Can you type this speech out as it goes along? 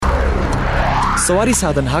सवारी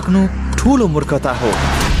साधन हाँक्नु ठूलो मूर्खता हो।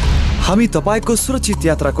 हामी तपाईको सुरक्षित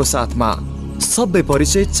यात्राको साथमा सबै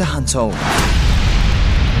परिचय चाहन्छौं।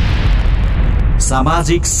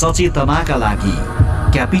 सामाजिक सचेतनाका लागि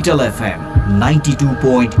capital FM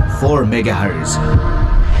 92.4 megahertz.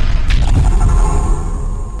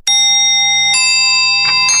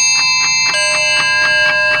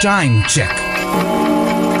 Time check.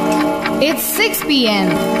 It's 6 p.m.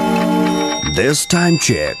 This time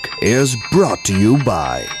check is brought to you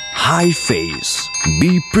by High Face.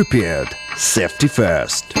 Be prepared. Safety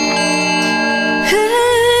first.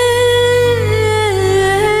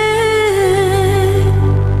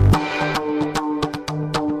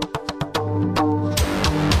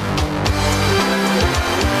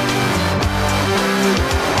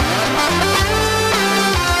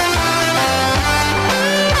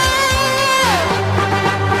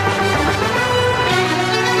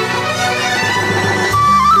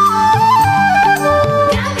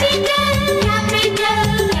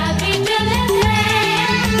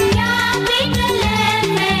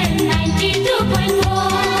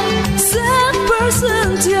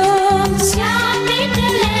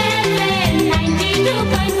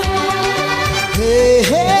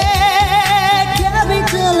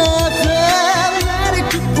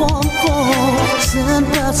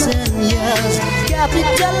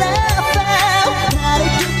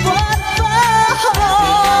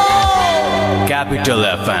 Capital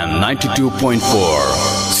FM 92.4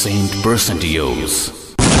 Saint Percent Use.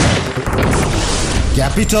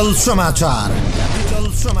 Capital समाचार.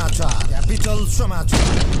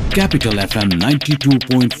 Capital FM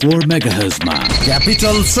 92.4 मेगाहर्ज मा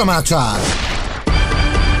Capital समाचार.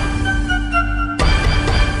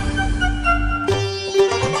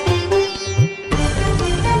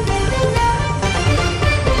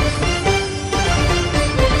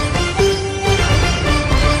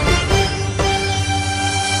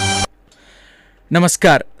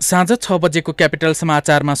 नमस्कार, साँझ 6 बजेको capital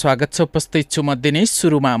समाचारमा स्वागत छ। उपस्थित छु म दिनेश।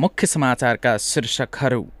 सुरुमा मुख्य समाचारका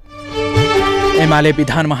शीर्षकहरू। एमाले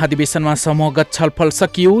विधान महाधिवेशनमा समूहगत छलफल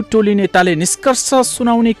सकियो। टोली नेताले निष्कर्ष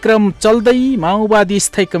सुनाउने क्रम चल्दै। माओवादी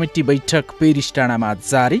स्थायी कमिटी बैठक पेरिसडाँडामा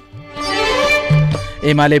जारी।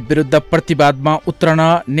 एमाले विरुद्ध प्रतिवादमा उत्रन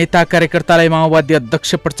नेता कार्यकर्तालाई माओवादी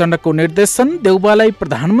अध्यक्ष प्रचण्डको निर्देशन। देउबालाई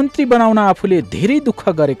प्रधानमन्त्री बनाउन आफूले धेरै दुःख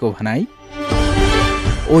गरेको भनाई।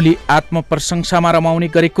 ओली आत्मप्रशंसामा रमाउने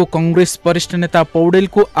गरेको कंग्रेस वरिष्ठ नेता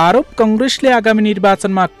पौडेलको आरोप। कंग्रेसले आगामी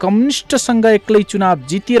निर्वाचनमा कम्युनिस्टसँग एक्लै चुनाव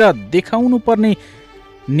जितेर देखाउनु पर्ने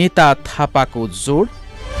नेता थापाको जोड।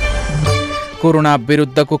 कोरोना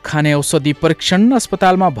विरुद्धको खाने औषधि परीक्षण।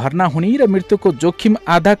 अस्पतालमा भर्ना हुने र मृत्युको जोखिम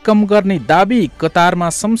आधा कम गर्ने दाबी। कतारमा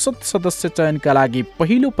संसद सदस्य चयनका लागि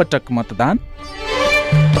पहिलो पटक मतदान।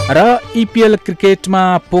 र ईपीएल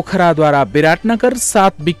क्रिकेटमा पोखराद्वारा विराटनगर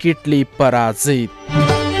 7 विकेटले पराजित।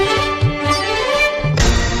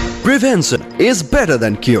 Prevention is better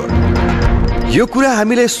than cure. यो कुरा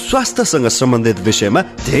हामीले स्वास्थ्यसँग सम्बन्धित विषयमा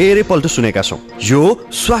धेरै पल्ट सुनेका छौं। यो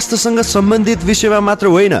स्वास्थ्यसँग सम्बन्धित विषयमा मात्र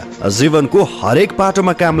होइन, जीवनको हरेक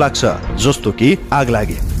पाटोमा काम लाग्छ, जस्तो कि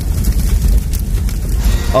आगलागी।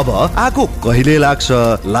 अब आगो कहिले लाग्छ,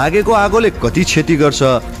 लागेको आगोले कति क्षति गर्छ,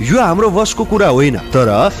 यो हाम्रो वशको कुरा होइन। तर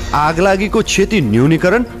आगलागीको क्षति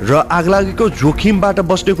न्यूनीकरण र आगलागीको जोखिमबाट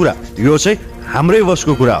बस्ने कुरा, यो चाहिँ हाम्रै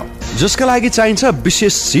वशको कुरा हो, जसका लागि चाहिन्छ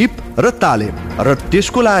विशेष सिप र तालिम। र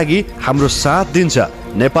त्यसको लागि हाम्रो साथ दिन्छ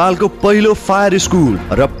नेपालको पहिलो फायर स्कुल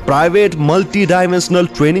र private multi dimensional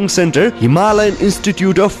training center Himalayan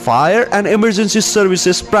institute of fire and emergency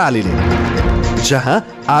services प्रालीले, जहाँ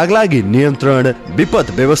आगलागी नियन्त्रण, विपद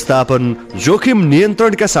व्यवस्थापन, जोखिम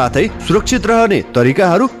नियन्त्रणका साथै सुरक्षित रहने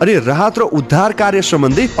तरिकाहरू अनि राहत र उद्धार कार्य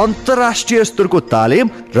सम्बन्धी अन्तर्राष्ट्रिय स्तरको तालिम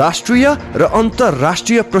राष्ट्रिय र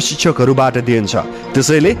अन्तर्राष्ट्रिय प्रशिक्षकहरूबाट दिइन्छ।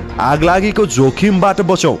 त्यसैले आगलागीको जोखिमबाट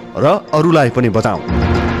बचौं र अरूलाई पनि बताउँ।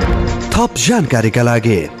 थप जानकारीका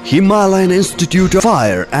लागि Himalayan institute of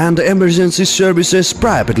fire and emergency services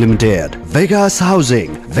private limited, Vegas housing,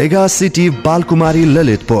 Vegas city, Balkumari,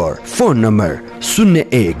 Lalitpur. Phone number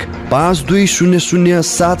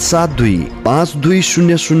 01-5200-772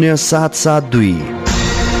 5200-772।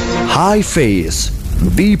 High face,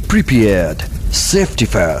 be prepared, safety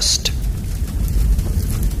first.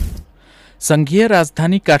 संघीय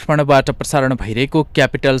राजधानी काठमाडौँबाट प्रसारण भइरहेको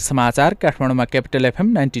क्यापिटल समाचार काठमाडौँमा क्यापिटल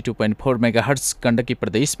एफएम 92.4 मेगाहर्ज, गण्डकी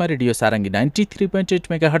प्रदेशमा रेडियो सारङ्गी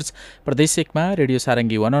 93.8 मेगाहर्ज, प्रदेश 1 मा रेडियो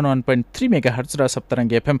सारङ्गी 101.3 मेगाहर्ज र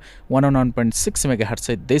सप्तरङ्गी एफएम 101.6 मेगाहर्ज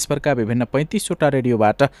सहित देशभरका विभिन्न 35 वटा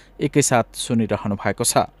रेडियोबाट एकैसाथ सुनिरहनु भएको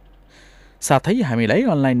छ। साथै हामीलाई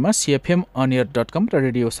अनलाइनमा cfmonir.com र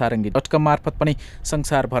radiosaranggi.com मार्फत पनि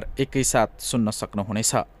संसारभर एकैसाथ सुन्न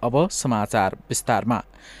सक्नुहुनेछ। अब समाचार विस्तारमा।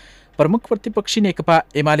 प्रमुख प्रतिपक्षी नेकपा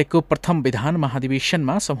एमालेको प्रथम विधान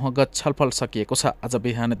महाधिवेशनमा समूहगत छलफल सकिएको छ। आज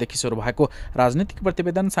बिहानदेखि सुरु भएको राजनीतिक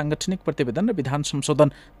प्रतिवेदन, सांगठनिक प्रतिवेदन र विधान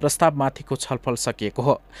संशोधन प्रस्तावमाथिको छलफल सकिएको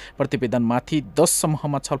हो। प्रतिवेदनमाथि 10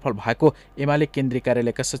 समूहमा छलफल भएको एमाले केन्द्रीय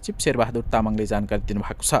कार्यालयका सचिव शेरबहादुर तामाङले जानकारी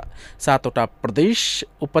दिनुभएको छ। 7वटा प्रदेश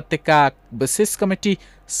उपत्यका विशेष कमिटी,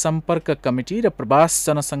 सम्पर्क कमिटी र प्रवास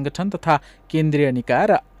जनसंगठन तथा केन्द्रीय निकाय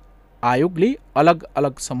र आयोगले अलग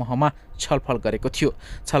अलग समूहमा छलफल गरेको थियो।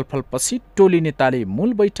 छलफलपछि टोली नेताले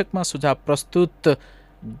मूल बैठकमा सुझाव प्रस्तुत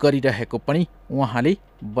गरिरहेको पनि उहाँले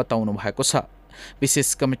बताउनु भएको छ।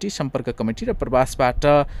 विशेष कमिटी, सम्पर्क कमिटी र प्रवासबाट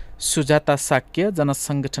सुजाता साक्य,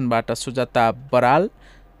 जनसंगठनबाट सुनिता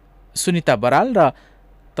बराल र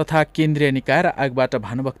तथा केन्द्रीय निकाय र आयोगबाट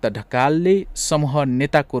भानुभक्त ढकालले समूह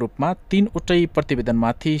नेताको रूपमा 3वटै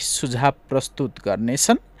प्रतिवेदनमाथि सुझाव प्रस्तुत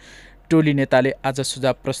गर्नेछन्। टोली नेताले आज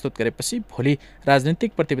सुझाव प्रस्तुत गरेपछि भोलि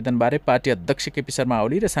राजनीतिक प्रतिवेदनबारे पार्टी अध्यक्ष केपी शर्मा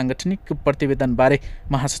ओली र सांगठनिक प्रतिवेदनबारे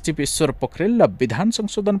महासचिव ईश्वर पोखरेल र विधान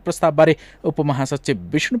संशोधन प्रस्तावबारे उपमहासचिव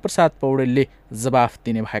विष्णु प्रसाद पौडेलले जवाफ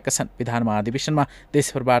दिने भएका छन्। विधान महाधिवेशनमा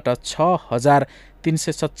देशभरबाट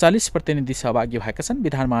 6,347 प्रतिनिधि सहभागी भएका छन्।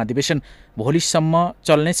 विधान महाधिवेशन भोलिसम्म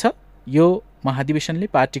चल्नेछ। यो महाधिवेशनले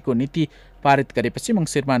पार्टीको नीति पारित गरेपछि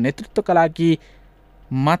मङ्सिरमा नेतृत्वका लागि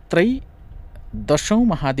मात्रै 10औं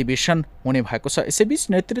महाधिवेशन हुने भएको छ। यसैबीच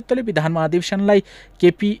नेतृत्वले विधान महाधिवेशनलाई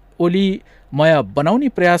केपी ओलीमय बनाउने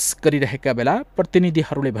प्रयास गरिरहेका बेला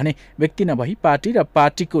प्रतिनिधिहरूले भने व्यक्ति नभई पार्टी र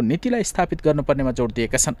पार्टीको नीतिलाई स्थापित गर्नुपर्नेमा जोड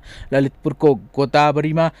दिएका छन्। ललितपुरको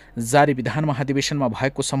गोदावरीमा जारी विधान महाधिवेशनमा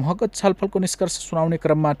भएको समूहगत छलफलको निष्कर्ष सुनाउने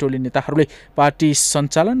क्रममा टोली नेताहरूले पार्टी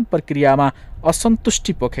सञ्चालन प्रक्रियामा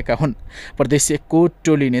असन्तुष्टि पोखेका हुन्। प्रदेश 1 को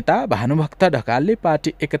टोली नेता भानुभक्त ढकालले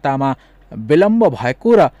पार्टी एकतामा विलम्ब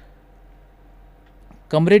भएको र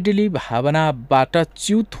कमरेडेली भावनाबाट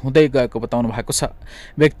च्युत हुँदै गएको बताउनु भएको छ।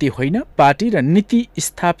 व्यक्ति होइन, पार्टी र नीति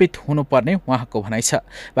स्थापित हुनुपर्ने उहाँको भनाइ छ।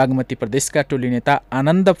 बागमती प्रदेशका टोली नेता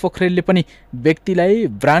आनन्द पोखरेलले पनि व्यक्तिलाई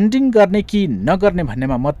ब्रान्डिङ गर्ने कि नगर्ने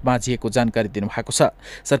भन्नेमा मत बाँझिएको जानकारी दिनुभएको छ।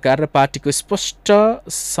 सरकार र पार्टीको स्पष्ट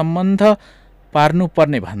सम्बन्ध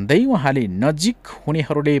पार्नुपर्ने भन्दै उहाँले नजिक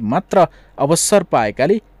हुनेहरूले मात्र अवसर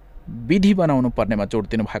पाएकाले विधि बनाउनु पर्नेमा जोड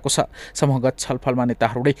दिनु भएको छ। समूहगत छलफलमा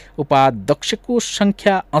नेताहरूले उपाध्यक्षको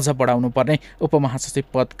संख्या अझ बढाउनु पर्ने, उपमहासचिव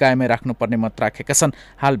पद कायमै राख्नुपर्ने मत राखेका छन्।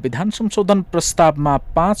 हाल विधान संशोधन प्रस्तावमा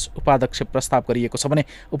 5 उपाध्यक्ष प्रस्ताव गरिएको छ भने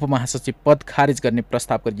उपमहासचिव पद खारिज गर्ने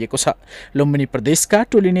प्रस्ताव गरिएको छ। लुम्बिनी प्रदेशका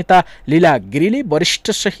टोली नेता लीला गिरीले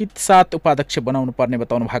वरिष्ठ सहित 7 उपाध्यक्ष बनाउनु पर्ने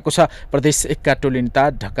बताउनु भएको छ। प्रदेश 1 का टोली नेता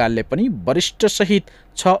ढकालले पनि वरिष्ठ सहित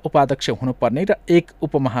 6 उपाध्यक्ष हुनुपर्ने र 1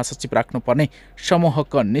 उपमहासचिव राख्नुपर्ने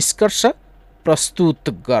समूहको निष्कर्ष प्रस्तुत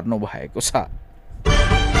गर्नुभएको छ।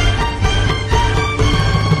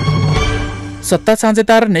 सत्ता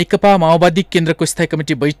साझेदार नेकपा माओवादी केन्द्रको स्थायी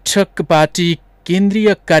कमिटी बैठक पार्टी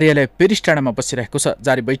केन्द्रीय कार्यालय पेरिसटाडामा बसिरहेको छ।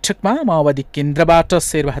 जारी बैठकमा माओवादी केन्द्रबाट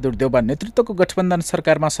शेरबहादुर देउबा नेतृत्वको गठबन्धन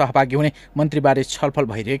सरकारमा सहभागी हुने मन्त्रीबारे छलफल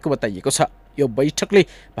भइरहेको बताइएको छ। यो बैठकले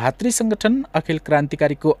भातृ संगठन अखिल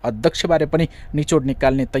क्रान्तिकारीको अध्यक्षबारे पनि निचोड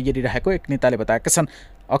निकाल्ने तयारी रहेको एक नेताले बताएका छन्।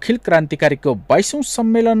 अखिल क्रान्तिकारीको 22औं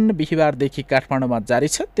सम्मेलन बिहिबारदेखि काठमाडौँमा जारी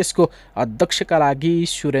छ। त्यसको अध्यक्षका लागि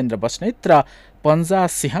सुरेन्द्र बस्नेत र पन्जा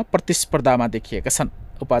सिंह प्रतिस्पर्धामा देखिएका छन्।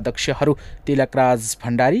 उपाध्यक्षहरू तिलकराज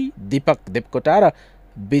भण्डारी, दीपक देवकोटा र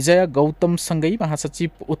विजय गौतमसँगै महासचिव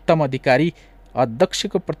उत्तम अधिकारी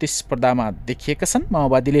अध्यक्षको प्रतिस्पर्धामा देखिएका छन्।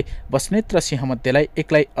 माओवादीले बस्नेत र सिंहमध्येलाई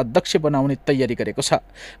एक्लै अध्यक्ष बनाउने तयारी गरेको छ।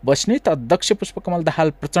 बस्नेत अध्यक्ष पुष्पकमल दाहाल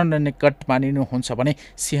प्रचण्ड निकट मानिनुहुन्छ भने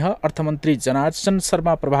सिंह अर्थमन्त्री जनार्दन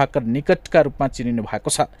शर्मा प्रभाकर निकटका रूपमा चिनिनु भएको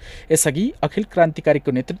छ। यसअघि अखिल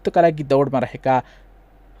क्रान्तिकारीको नेतृत्वका लागि दौडमा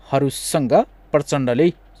रहेकाहरूसँग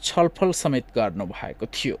प्रचण्डले छलफल समेत गर्नुभएको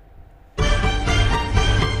थियो।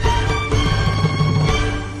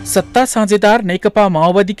 सत्ता साझेदार नेकपा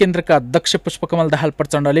माओवादी केन्द्रका अध्यक्ष पुष्पकमल दाहाल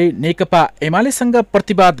प्रचण्डले नेकपा एमालेसँग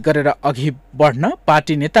प्रतिवाद गरेर अघि बढ्न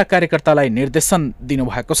पार्टी नेता कार्यकर्तालाई निर्देशन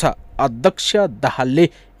दिनुभएको छ। अध्यक्ष दाहालले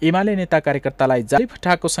एमाले नेता कार्यकर्तालाई जाली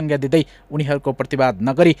फटाको संज्ञा दिँदै उनीहरूको प्रतिवाद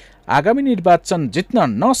नगरी आगामी निर्वाचन जित्न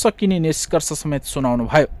नसकिने निष्कर्ष समेत सुनाउनु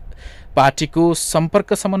भयो। पार्टीको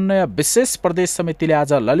सम्पर्क समन्वय विशेष प्रदेश समितिले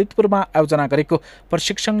आज ललितपुरमा आयोजना गरेको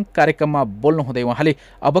प्रशिक्षण कार्यक्रममा बोल्नुहुँदै उहाँले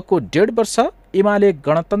अबको 1.5 वर्ष एमाले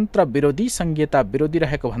गणतन्त्र विरोधी, संघीयता विरोधी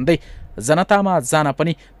रहेको भन्दै जनतामा जान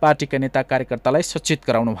पनि पार्टीका नेता कार्यकर्तालाई सचेत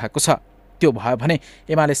गराउनु भएको छ। त्यो भयो भने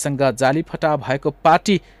एमालेसँग जाली फटा भएको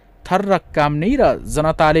पार्टी थर काम नै र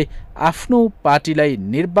जनताले आफ्नो पार्टीलाई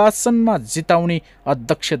निर्वाचनमा जिताउने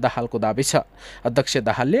अध्यक्ष दाहालको दाबी छ। अध्यक्ष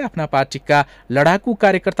दाहालले आफ्ना पार्टीका लडाकु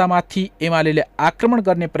कार्यकर्तामाथि एमाले आक्रमण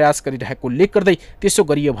गर्ने प्रयास गरिरहेको उल्लेख गर्दै त्यसो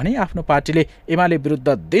गरियो भने आफ्नो पार्टीले एमाले विरुद्ध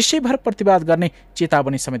देशैभर प्रतिवाद गर्ने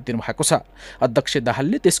चेतावनी समेत दिनुभएको छ। अध्यक्ष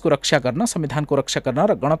दाहालले देशको रक्षा गर्न, संविधानको रक्षा गर्न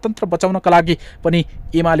र गणतन्त्र बचाउनका लागि पनि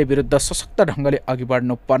एमाले विरुद्ध सशक्त ढङ्गले अघि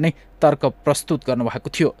बढ्नुपर्ने तर्क प्रस्तुत गर्नुभएको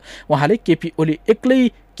थियो। उहाँले केपी ओली एक्लै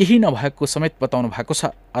केही नभएको समेत बताउनु भएको छ।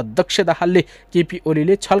 अध्यक्ष दाहालले केपी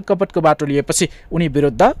ओलीले छलकपटको बाटो लिएपछि उनी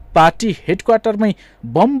विरुद्ध पार्टी हेडक्वार्टरमै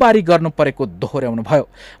बमबारी गर्नु परेको दोहोर्याउनु भयो।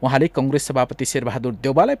 उहाँले कांग्रेस सभापति शेरबहादुर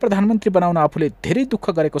देउवालाई प्रधानमन्त्री बनाउन आफूले धेरै दुःख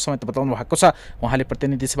गरेको समेत बताउनु भएको छ। उहाँले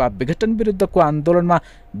प्रतिनिधि सभा विघटन विरुद्धको आन्दोलनमा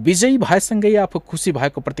विजयी भएसँगै आफू खुसी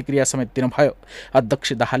भएको प्रतिक्रिया समेत दिनुभयो।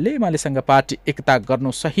 अध्यक्ष दाहालले एमालेसँग पार्टी एकता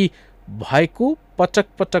गर्नु सही भएको पटक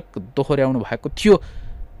पटक दोहोर्याउनु भएको थियो,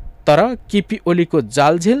 तर केपी ओलीको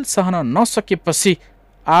जालझेल सहन नसकेपछि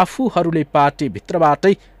आफूहरूले पार्टी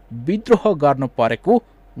भित्रबाटै विद्रोह गर्नु परेको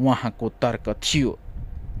उहाँको तर्क थियो।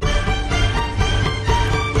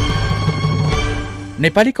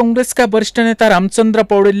 नेपाली कांग्रेसका वरिष्ठ नेता रामचन्द्र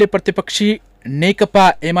पौडेलले प्रतिपक्षी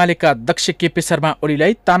नेकपा एमालेका अध्यक्ष केपी शर्मा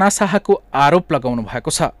ओलीलाई तानाशाहको आरोप लगाउनु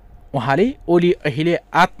भएको छ। उहाँले ओली अहिले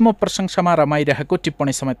आत्मप्रशंसामा रमाइरहेको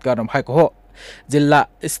टिप्पणी समेत गर्नुभएको हो।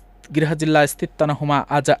 गृह जिल्ला स्थित तनहुमा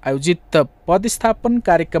आज आयोजित पदस्थापन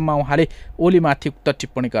कार्यक्रममा उहाँले ओलीमाथि उक्त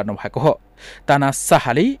टिप्पणी गर्नुभएको हो।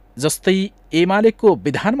 तानाशाहले जस्तै एमालेको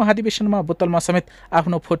विधान महाधिवेशनमा बोतलमा समेत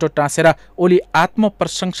आफ्नो फोटो टाँसेर ओली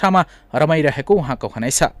आत्मप्रशंसामा रमाइरहेको उहाँको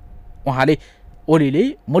भनाइ छ। उहाँले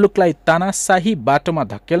ओलीले मुलुकलाई तानाशाही बाटोमा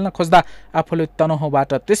धकेल्न खोज्दा आफूले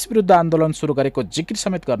तनहुबाट त्यसविरुद्ध आन्दोलन सुरु गरेको जिकिर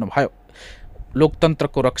समेत गर्नुभयो।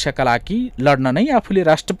 लोकतन्त्रको रक्षाका लागि लड्न नै आफूले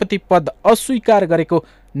राष्ट्रपति पद अस्वीकार गरेको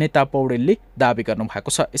नेता पौडेलले दावी गर्नुभएको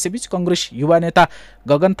छ। यसैबीच कांग्रेस युवा नेता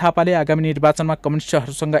गगन थापाले आगामी निर्वाचनमा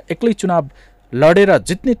कम्युनिस्टहरूसँग एक्लै चुनाव लडेर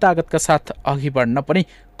जित्ने तागतका साथ अघि बढ्न पनि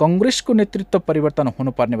कांग्रेसको नेतृत्व परिवर्तन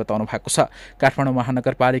हुनुपर्ने बताउनु भएको छ। काठमाडौँ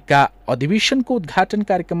महानगरपालिका अधिवेशनको उद्घाटन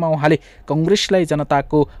कार्यक्रममा उहाँले कांग्रेसलाई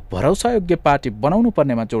जनताको भरोसायोग्य पार्टी बनाउनु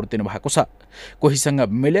पर्नेमा जोड दिनु भएको छ। कोहीसँग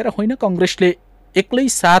मिलेर होइन, कांग्रेसले एक्लै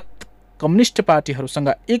साथ कम्युनिस्ट पार्टीहरूसँग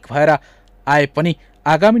एक भएर आए पनि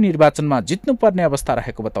आगामी निर्वाचनमा जित्नुपर्ने अवस्था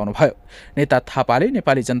रहेको बताउनुभयो। नेता थापाले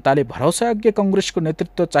नेपाली जनताले भरोसायोग्य कांग्रेसको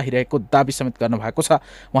नेतृत्व चाहिरहेको दावी समेत गर्नुभएको छ।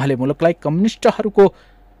 उहाँले मुलुकलाई कम्युनिस्टहरूको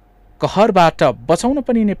कहरबाट बचाउन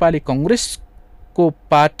पनि नेपाली कांग्रेसको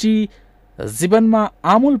पार्टी जीवनमा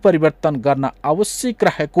आमूल परिवर्तन गर्न आवश्यक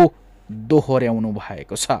रहेको दोहोर्याउनु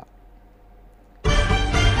भएको छ।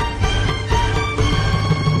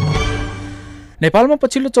 नेपालमा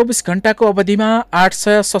पछिल्लो 24 घण्टाको अवधिमा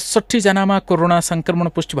 867 जनामा कोरोना संक्रमण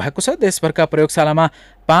पुष्टि भएको छ। देशभरका प्रयोगशालामा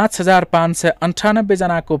 5598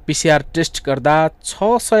 जनाको पीसीआर टेस्ट गर्दा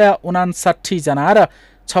 659 जना र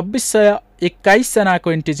 2621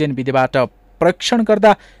 जनाको एन्टिजेन विधिबाट परीक्षण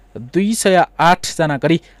गर्दा 208 जना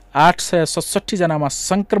गरी 867 जनामा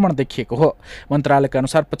संक्रमण देखिएको हो। मन्त्रालयका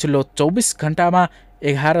अनुसार पछिल्लो 24 घण्टामा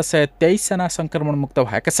 1123 जना संक्रमण मुक्त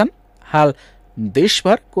भएका छन्। हाल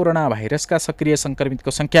देशभर कोरोना भाइरसका सक्रिय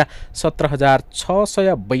संक्रमितको संख्या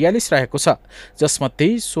 17,642 रहेको छ,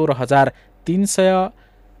 जसमध्ये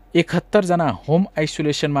 16,371 जना होम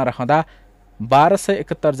आइसोलेसनमा रहँदा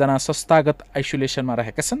 1271 जना संस्थागत आइसोलेसनमा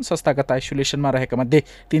रहेका छन्। संस्थागत आइसोलेसनमा रहेका मध्ये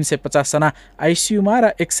 350 जना आइसियुमा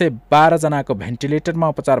र 112 जनाको भेन्टिलेटरमा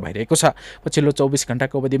उपचार भइरहेको छ। पछिल्लो 24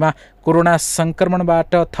 घण्टाको अवधिमा कोरोना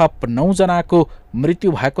संक्रमणबाट थप 9 जनाको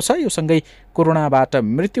मृत्यु भएको छ। यो सँगै कोरोनाबाट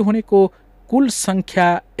मृत्यु हुनेको कुल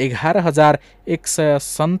संख्या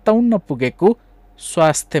 11,157 पुगेको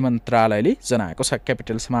स्वास्थ्य मन्त्रालयले जनाएको छ।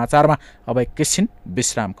 क्यापिटल समाचारमा अब एकैछिन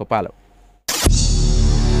विश्रामको पालो।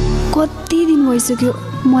 कति दिन भइसक्यो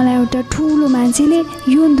मलाई एउटा ठुलो मान्छेले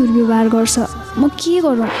यो दुर्व्यवहार गर्छ, म के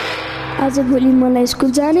गरौँ? आजभोलि मलाई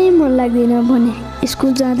स्कुल जानै मन लाग्दैन भने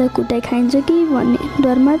स्कुल जाँदा कुटाइ खाइन्छ कि भन्ने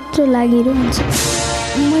डर मात्र लागिरहन्छ।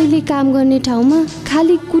 मैले काम गर्ने ठाउँमा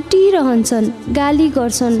खाली कुटिरहन्छन्, गाली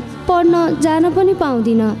गर्छन्, पढ्न जान पनि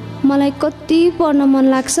पाउँदिन। मलाई कति पढ्न मन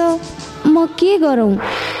लाग्छ, म के गरौँ?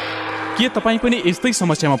 के तपाईँ पनि यस्तै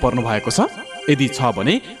समस्यामा पर्नु भएको छ? यदि छ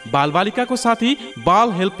भने बालबालिकाको साथी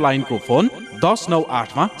बाल हेल्पलाइनको फोन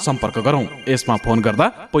 1098 मा सम्पर्क गरौँ। यसमा फोन गर्दा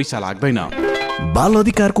पैसा लाग्दैन। बाल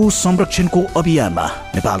अधिकारको संरक्षणको अभियानमा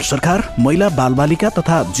नेपाल सरकार, महिला बालबालिका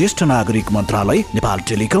तथा ज्येष्ठ नागरिक मन्त्रालय, नेपाल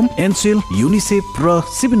टेलिकम, एनसेल, युनिसेफ र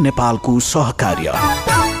सिभिल नेपालको सहकार्य।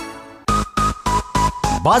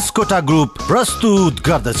 बास्कोटा ग्रुप प्रस्तुत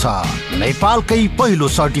गर्दछ नेपालकै पहिलो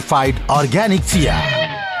सर्टिफाइड अर्ग्यानिक चिया,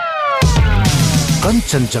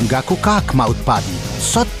 कञ्चनजङ्घाको काखमा उत्पादित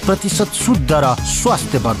 100% शुद्ध र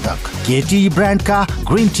स्वास्थ्यवर्धक केटी ब्रान्डका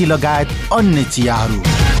ग्रिन टी लगायत अन्य चियाहरू।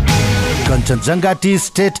 Kanchenjunga tea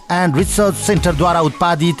estate and research सेन्टरद्वारा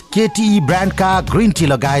उत्पादित केटी ब्रान्डका ग्रिन टी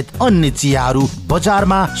लगायत अन्य चियाहरू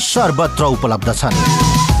बजारमा सर्वत्र उपलब्ध छन्।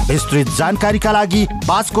 विस्तृत जानकारीका लागि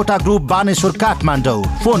Baskota group Baneshwar Kathmandu.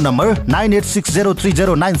 Phone number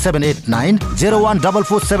 9860309789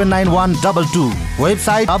 0144799122।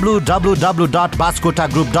 Website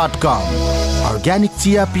www.baskotagroup.com। Organic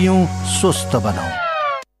चिया पियौँ, स्वस्थ बनाऊ।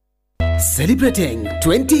 Celebrating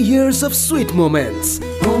 20 years of sweet moments.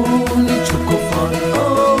 Only Choco Fun,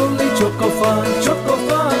 only Choco Fun, Choco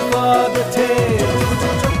Fun for the taste.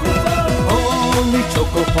 Only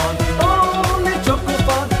Choco Fun, only Choco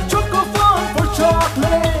Fun, Choco Fun for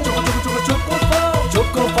chocolate. Choco Fun,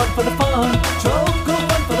 Choco Fun for the fun, Choco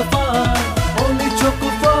Fun for the fun. Only Choco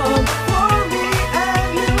Fun for me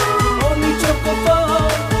and you. Only Choco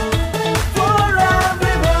Fun for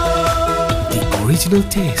everyone. The original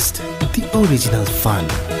taste. The original fun,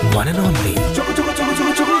 one and only Choco Choco Choco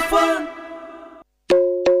Choco Choco Fun.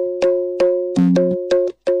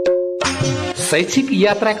 शैक्षिक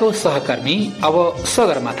यात्राको सहकर्मी अब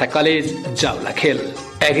Sagarmatha college Jawalakhel.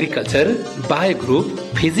 Agriculture, bio group,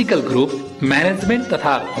 physical group, management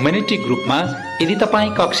तथा humanity ग्रुपमा यदि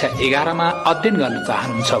तपाईँ कक्षा 11 मा अध्ययन गर्न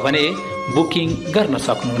चाहनुहुन्छ भने बुकिङ गर्न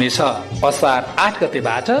सक्नुहुनेछ। असार 8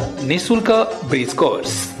 गतेबाट निशुल्क ब्रिज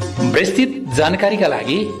कोर्स। विस्तृत जानकारीका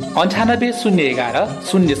लागि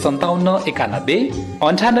 9801105791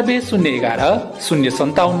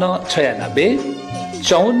 9801105796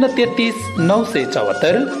 5433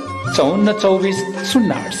 974 5424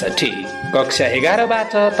 068। कक्षा 11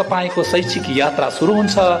 बाट तपाईको शैक्षिक यात्रा सुरु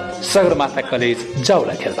हुन्छ सगरमाथा कलेज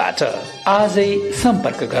जावलाखेलबाट। आजै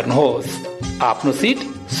सम्पर्क गर्नुहोस्। आफ्नो सिट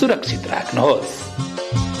सुरक्षित राख्नुहोस्।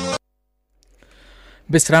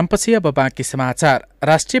 विश्रामपछि अब बाँकी समाचार।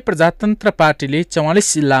 राष्ट्रिय प्रजातन्त्र पार्टीले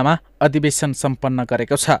 44 जिल्लामा अधिवेशन सम्पन्न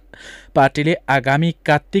गरेको छ। पार्टीले आगामी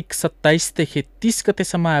कार्तिक 27 देखि 30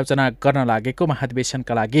 गतेसम्म आयोजना गर्न लागेको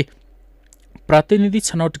महाधिवेशनका लागि प्रतिनिधि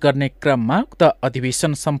छनौट गर्ने क्रममा उक्त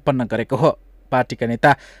अधिवेशन सम्पन्न गरेको हो। पार्टीका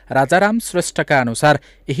नेता राजाराम श्रेष्ठका अनुसार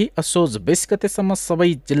यही असोज 20 गतेसम्म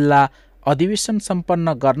सबै जिल्ला अधिवेशन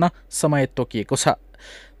सम्पन्न गर्न समय तोकिएको छ।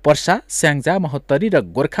 पर्सा, स्याङ्जा, महोत्तरी र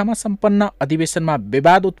गोर्खामा सम्पन्न अधिवेशनमा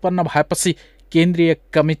विवाद उत्पन्न भएपछि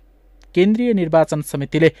केन्द्रीय निर्वाचन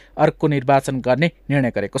समितिले अर्को निर्वाचन गर्ने निर्णय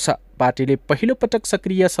गरेको छ। पार्टीले पहिलो पटक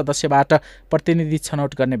सक्रिय सदस्यबाट प्रतिनिधि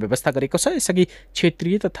छनौट गर्ने व्यवस्था गरेको छ। यसअघि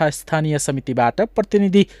क्षेत्रीय तथा स्थानीय समितिबाट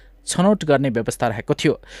प्रतिनिधि छनौट गर्ने व्यवस्था रहेको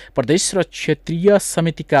थियो। प्रदेश र क्षेत्रीय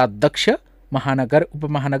समितिका अध्यक्ष, महानगर,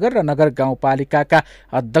 उपमहानगर र नगर गाउँपालिकाका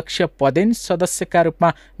अध्यक्ष पदेन सदस्यका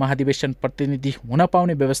रूपमा महाधिवेशन प्रतिनिधि हुन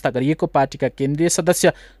पाउने व्यवस्था गरिएको पार्टीका केन्द्रीय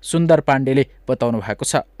सदस्य सुन्दर पाण्डेले बताउनु भएको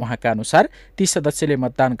छ। उहाँका अनुसार ती सदस्यले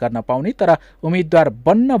मतदान गर्न पाउने तर उम्मेद्वार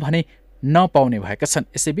बन्न भने नपाउने भएका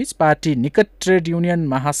छन्। यसैबीच पार्टी निकट ट्रेड युनियन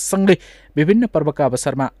महासंघले विभिन्न पर्वका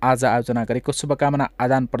अवसरमा आज आयोजना गरेको शुभकामना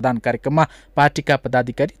आदान प्रदान कार्यक्रममा पार्टीका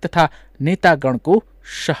पदाधिकारी तथा नेतागणको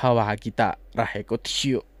सहभागिता रहेको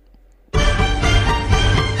थियो।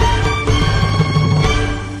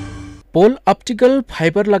 पोल, अप्टिकल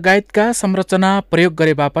फाइबर लगायतका संरचना प्रयोग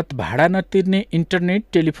गरे बापत भाडा नतिर्ने इन्टरनेट,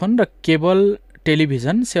 टेलिफोन र केबल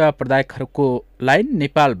टेलिभिजन सेवा प्रदायकहरूको लाइन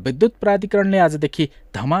नेपाल विद्युत प्राधिकरणले आजदेखि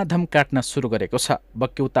धमाधम काट्न सुरु गरेको छ।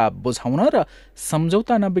 बक्यौता बुझाउन र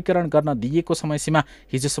सम्झौता नवीकरण गर्न दिइएको समयसीमा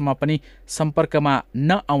हिजोसम्म पनि सम्पर्कमा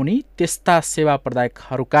नआउने त्यस्ता सेवा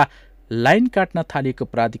प्रदायकहरूका लाइन काट्न थालिएको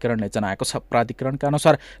प्राधिकरणले जनाएको छ। प्राधिकरणका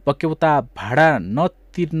अनुसार बक्यौता भाडा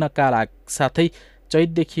नतिर्नका साथै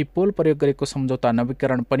चैतदेखि पोल प्रयोग गरेको सम्झौता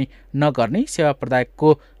नवीकरण पनि नगर्ने सेवा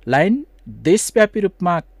प्रदायकको लाइन देशव्यापी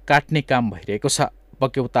रूपमा काट्ने काम भइरहेको छ।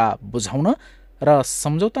 बक्यौता बुझाउन र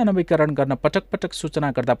सम्झौता नवीकरण गर्न पटक पटक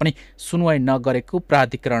सूचना गर्दा पनि सुनवाई नगरेको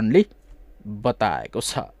प्राधिकरणले बताएको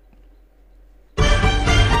छ।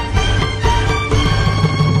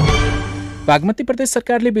 बागमती प्रदेश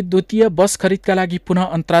सरकारले विद्युतीय बस खरिदका लागि पुनः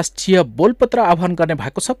अन्तर्राष्ट्रिय बोलपत्र आह्वान गर्ने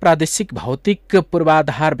भएको छ। प्रादेशिक भौतिक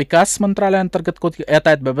पूर्वाधार विकास मन्त्रालय अन्तर्गतको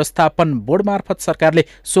यातायात व्यवस्थापन बोर्ड मार्फत सरकारले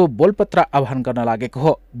सो बोलपत्र आह्वान गर्न लागेको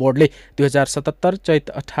हो। बोर्डले 2077 चैत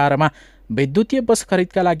 18 मा विद्युतीय बस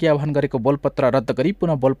खरिदका लागि आह्वान गरेको बोलपत्र रद्द गरी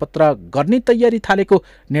पुनः बोलपत्र गर्ने तयारी थालेको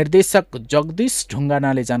निर्देशक जगदीश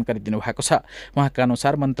ढुङ्गानाले जानकारी दिनुभएको छ। उहाँका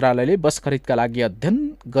अनुसार मन्त्रालयले बस खरिदका लागि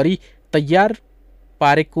अध्ययन गरी तयार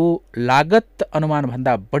पारेको लागत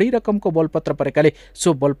अनुमानभन्दा बढी रकमको बोलपत्र परेकाले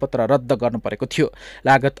सो बोलपत्र रद्द गर्नु परेको थियो।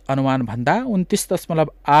 लागत अनुमानभन्दा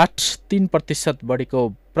 29.83% बढीको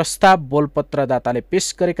प्रस्ताव बोलपत्रदाताले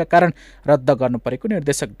पेश गरेका कारण रद्द गर्नु परेको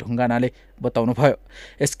निर्देशक ढुङ्गानाले बताउनुभयो।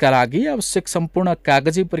 यसका लागि आवश्यक सम्पूर्ण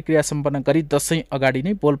कागजी प्रक्रिया सम्पन्न गरी दशैं अगाडि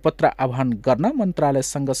नै बोलपत्र आह्वान गर्न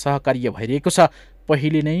मन्त्रालयसँग सहकार्य भइरहेको छ।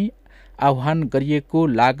 पहिले नै आह्वान गरिएको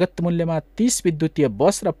लागत मूल्यमा 30 विद्युतीय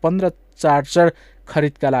बस र 15 चार्जर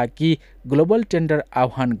खरिदका लागि ग्लोबल टेन्डर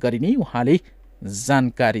आह्वान गरिने उहाँले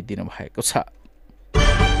जानकारी दिनुभएको छ।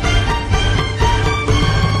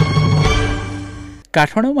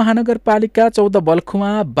 काठमाडौँ महानगरपालिका 14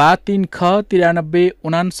 बल्खुमा बा 3 ख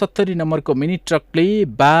 9369 नम्बरको मिनी ट्रकले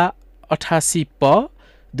बा 88 प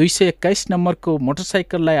 221 नम्बरको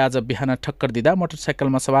मोटरसाइकललाई आज बिहान ठक्कर दिँदा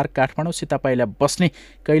मोटरसाइकलमा सवार काठमाडौँ सितापाइला बस्ने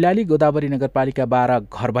कैलाली गोदावरी नगरपालिका 12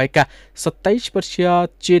 घर भएका 27 वर्षीय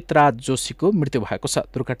चेतराज जोशीको मृत्यु भएको छ।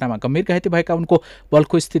 दुर्घटनामा गम्भीर घाइते भएका उनको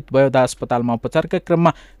बल्खु स्थित वयोदा अस्पतालमा उपचारका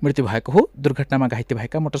क्रममा मृत्यु भएको हो। दुर्घटनामा घाइते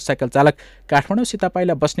भएका मोटरसाइकल चालक काठमाडौँ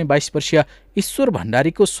सितापाइला बस्ने 22 वर्षीय ईश्वर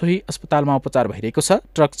भण्डारीको सोही अस्पतालमा उपचार भइरहेको छ।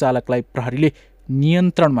 ट्रक चालकलाई प्रहरीले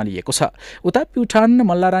नियन्त्रणमा लिएको छ। उता प्युठान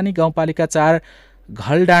मल्लारानी गाउँपालिका 4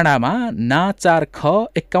 घलडाँडामा ना 4 ख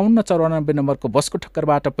 5194 नम्बरको बसको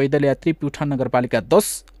ठक्करबाट पैदल यात्री प्युठान नगरपालिका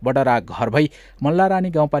 10 बडरा घर भई मल्लारानी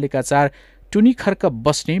गाउँपालिका 4 टुनी खर्क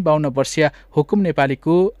बस्ने 52 वर्षीय हुकुम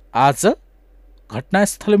नेपालीको आज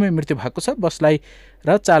घटनास्थलमै मृत्यु भएको छ। बसलाई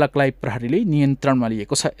र चालकलाई प्रहरीले नियन्त्रणमा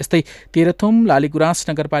लिएको छ। यस्तै तेह्रथुम लालीगुराँस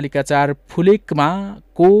नगरपालिका 4 फुलेकमा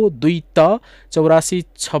को 2 त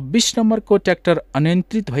 8426 नम्बरको ट्र्याक्टर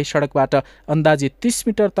अनियन्त्रित भई सडकबाट अन्दाजी 30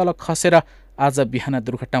 मिटर तल खसेर आज बिहान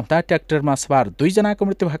दुर्घटना हुँदा ट्र्याक्टरमा सवार 2 जनाको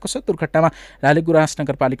मृत्यु भएको छ। दुर्घटनामा लालीगुराँस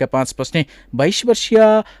नगरपालिका 5 बस्ने 22 वर्षीय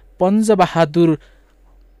पञ्चबहादुर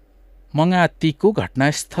मङ्गातीको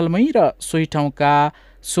घटनास्थलमै र सोही ठाउँका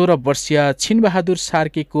 16 वर्षीय छिनबहादुर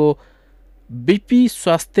सार्कीको बीपी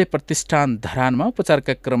स्वास्थ्य प्रतिष्ठान धरानमा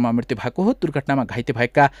उपचारका क्रममा मृत्यु भएको हो। दुर्घटनामा घाइते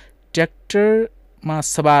भएका ट्र्याक्टरमा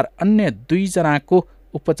सवार अन्य 2 जनाको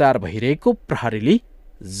उपचार भइरहेको प्रहरीले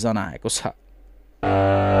जनाएको छ।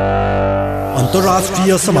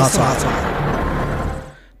 अन्तर्राष्ट्रिय समाचार।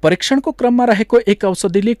 परीक्षणको क्रममा रहेको एक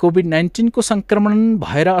औषधिले कोभिड-19 को संक्रमण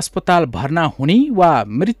भएर अस्पताल भर्ना हुने वा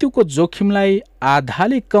मृत्युको जोखिमलाई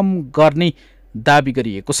आधाले कम गर्ने दाबी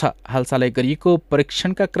गरिएको छ। हालसालै गरिएको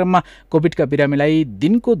परीक्षणका क्रममा कोभिडका बिरामीलाई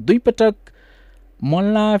दिनको 2 पटक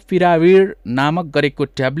मोल्नापिराविर नामक गरेको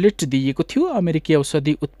ट्याब्लेट दिइएको थियो। अमेरिकी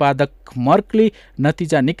औषधि उत्पादक मर्कले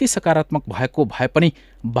नतिजा निकै सकारात्मक भएको भए पनि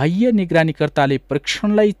बाह्य निगरानीकर्ताले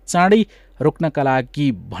परीक्षणलाई चाँडै रोक्नका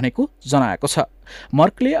लागि भनेको जनाएको छ।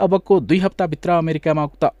 मर्कले अबको 2 हप्ताभित्र अमेरिकामा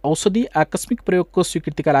उक्त औषधि आकस्मिक प्रयोगको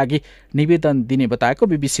स्वीकृतिका लागि निवेदन दिने बताएको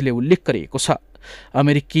बीबीसीले उल्लेख गरिएको छ।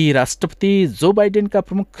 अमेरिकी राष्ट्रपति जो बाइडेनका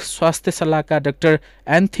प्रमुख स्वास्थ्य सल्लाहकार डाक्टर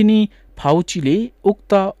एन्थनी फाउचीले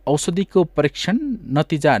उक्त औषधिको परीक्षण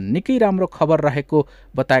नतिजा निकै राम्रो खबर रहेको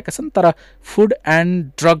बताएका छन्। तर फुड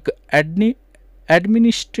एन्ड ड्रग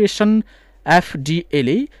एडमिनिस्ट्रेसन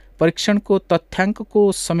एफडीएले परीक्षणको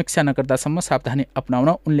तथ्याङ्कको समीक्षा नगर्दासम्म सावधानी अपनाउन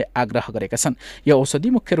उनले आग्रह गरेका छन्। यो औषधि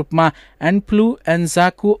मुख्य रूपमा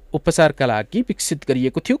इन्फ्लुएन्जाको उपचारका लागि विकसित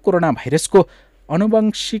गरिएको थियो। कोरोना भाइरसको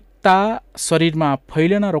आनुवंशिकता शरीरमा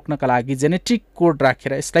फैलन रोक्नका लागि जेनेटिक कोड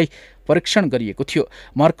राखेर यसलाई परीक्षण गरिएको थियो।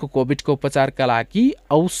 मर्क कोभिडको उपचारका लागि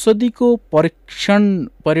औषधिको परीक्षण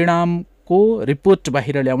परिणामको रिपोर्ट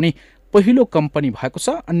बाहिर ल्याउने पहिलो कम्पनी भएको छ।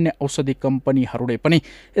 अन्य औषधि कम्पनीहरूले पनि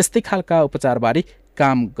यस्तै खालका उपचारबारे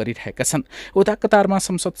काम गरिरहेका छन्। उता कतारमा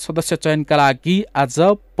संसद सदस्य चयनका लागि आज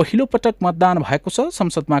पहिलो पटक मतदान भएको छ।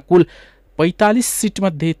 संसदमा कुल 45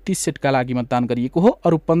 सिटमध्ये 30 सिटका लागि मतदान गरिएको हो।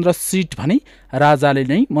 अरू 15 सिट भने राजाले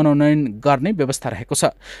नै मनोनयन गर्ने व्यवस्था रहेको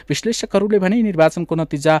छ। विश्लेषकहरूले भने निर्वाचनको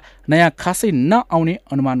नतिजा नयाँ खासै नआउने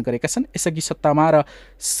अनुमान गरेका छन्। यसअघि सत्तामा र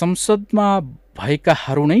संसदमा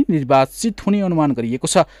भएकाहरू नै निर्वाचित हुने अनुमान गरिएको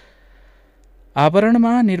छ।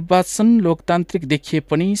 आवरणमा निर्वाचन लोकतान्त्रिक देखिए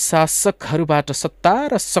पनि शासकहरूबाट सत्ता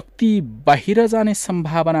र शक्ति बाहिर जाने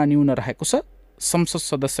सम्भावना न्यून रहेको छ। संसद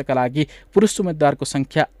सदस्यका लागि पुरुष उम्मेद्वारको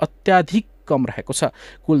संख्या अत्याधिक कम रहेको छ।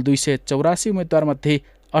 कुल 284 उम्मेद्वार मध्ये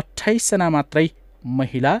 28 जना मात्रै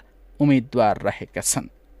महिला उम्मेद्वार रहेका छन्।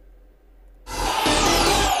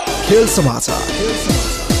 खेल समाचार।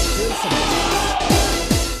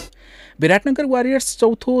 विराटनगर वारियर्स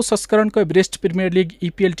चौथो संस्करणको Everest premier league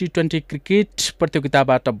EPL T20 cricket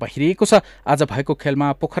प्रतियोगिताबाट बाहिरिएको छ। आज भएको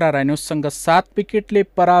खेलमा पोखरा राइनोससँग 7 विकेटले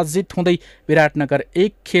पराजित हुँदै विराटनगर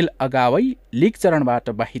 1 खेल अगावै लिग चरणबाट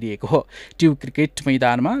बाहिरिएको हो। ट्यु क्रिकेट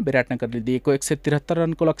मैदानमा विराटनगरले दिएको 173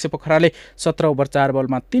 रनको लक्ष्य पोखराले 17 ओभर 4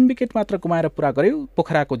 बलमा 3 विकेट मात्र गुमाएर पूरा गर्यो।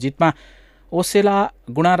 पोखराको जितमा ओसेला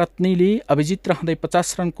गुणारत्नीले अभिजित रहँदै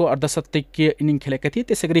 50 रनको अर्धशतकीय इनिङ खेलेका थिए।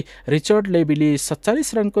 त्यसैगरी रिचर्ड लेबीले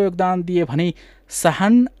 47 रनको योगदान दिए भने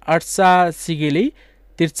साहन अर्चासिगेले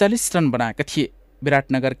 43 रन बनाएका थिए।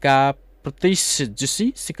 विराटनगरका प्रतीश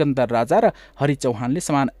जोशी, सिकन्दर राजा र हरि चौहानले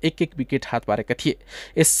समान 1-1 विकेट हात पारेका थिए।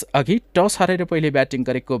 यसअघि टस हारेर पहिले ब्याटिङ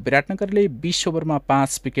गरेको विराटनगरले 20 ओभरमा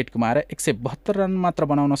 5 विकेट गुमाएर 172 रन मात्र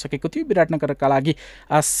बनाउन सकेको थियो। विराटनगरका लागि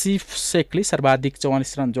आसिफ शेखले सर्वाधिक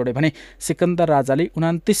 44 रन जोडे भने सिकन्दर राजाले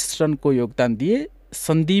 29 रनको योगदान दिए।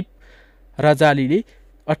 सन्दीप रजालीले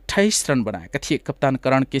 28 रन बनाएका थिए। कप्तान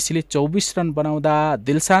करण केसीले 24 रन बनाउँदा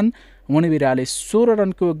दिलसान मुनिविराले 16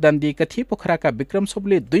 रनको योगदान दिएका थिए। पोखराका विक्रम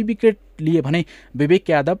सोबले 2 विकेट लिए भने विवेक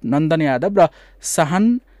यादव, नन्दन यादव र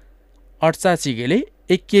साहन अर्चाचिगेले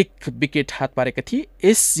 1-1 विकेट हात पारेका थिए।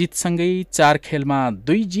 यस जितसँगै 4 खेलमा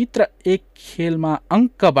 2 जित र 1 खेलमा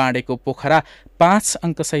अङ्क बाँडेको पोखरा 5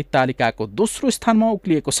 अङ्कसहित तालिकाको दोस्रो स्थानमा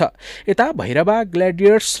उक्लिएको छ। यता भैरवा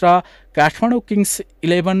ग्ल्याडियर्स र काठमाडौँ किङ्स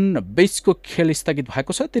 11 बीचको खेल स्थगित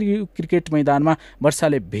भएको छ। क्रिकेट मैदानमा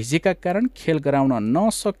वर्षाले भिजेका कारण खेल गराउन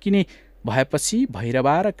नसकिने भएपछि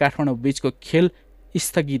भैरवा र काठमाडौँ बीचको खेल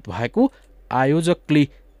स्थगित भएको आयोजकले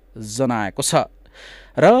जनाएको छ।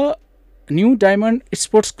 र न्यू डायमन्ड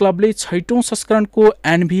स्पोर्ट्स क्लबले 6औं संस्करणको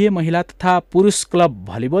एनबिए महिला तथा पुरुष क्लब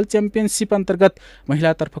भलिबल च्याम्पियनसिप अन्तर्गत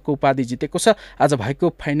महिलातर्फको उपाधि जितेको छ। आज भएको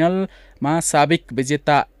फाइनलमा साबिक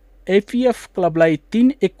विजेता एपीएफ क्लबलाई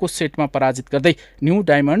 3-1 को सेटमा पराजित गर्दै न्यू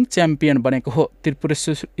डायमन्ड च्याम्पियन बनेको हो।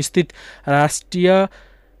 त्रिपुरेश्वर स्थित राष्ट्रिय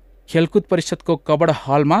खेलकुद परिषदको कबड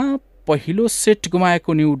हलमा पहिलो सेट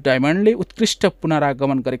गुमाएको न्यू डायमन्डले उत्कृष्ट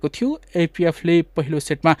पुनरागमन गरेको थियो। एपीएफले पहिलो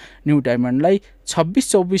सेटमा न्यू डायमन्डलाई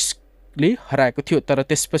 26-24 ले हराएको थियो। तर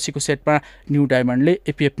त्यसपछिको सेटमा न्यू डायमन्डले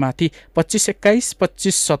एपीएफमाथि 25-21,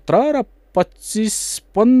 25-17 र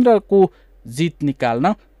 25-15 को जित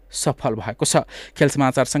निकाल्न सफल भएको छ। खेल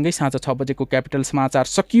समाचारसँगै साँझ 6 बजेको क्यापिटल समाचार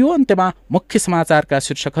सकियो। अन्त्यमा मुख्य समाचारका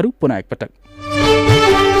शीर्षकहरू पुनः एकपटक।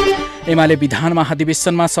 एमाले विधान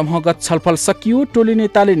महाधिवेशनमा समूहगत छलफल सकियो। टोली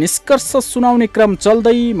नेताले निष्कर्ष सुनाउने क्रम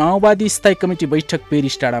चल्दै माओवादी स्थायी कमिटी बैठक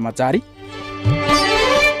पेरिस टाडामा जारी।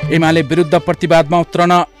 एमाले विरुद्ध प्रतिवादमा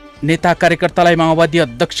उत्रन नेता कार्यकर्तालाई माओवादी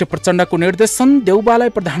अध्यक्ष प्रचण्डको निर्देशन। देउबालाई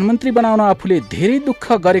प्रधानमन्त्री बनाउन आफूले धेरै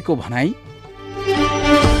दुःख गरेको भनाई।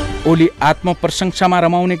 ओली आत्मप्रशंसामा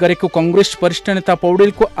रमाउने गरेको कङ्ग्रेस वरिष्ठ नेता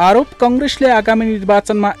पौडेलको आरोप। कङ्ग्रेसले आगामी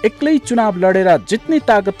निर्वाचनमा एक्लै चुनाव लडेर जित्ने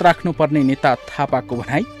तागत राख्नुपर्ने नेता थापाको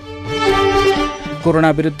भनाई। कोरोना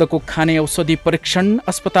विरुद्धको खाने औषधि परीक्षण,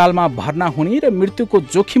 अस्पतालमा भर्ना हुने र मृत्युको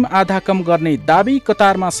जोखिम आधा कम गर्ने दाबी।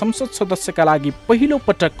 कतारमा संसद सदस्यका लागि पहिलो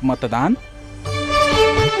पटक मतदान।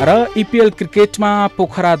 र इपिएल क्रिकेटमा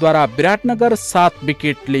पोखराद्वारा विराटनगर 7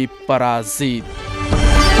 विकेटले पराजित।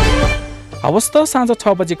 हवस् त साँझ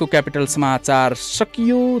 6 बजेको क्यापिटल समाचार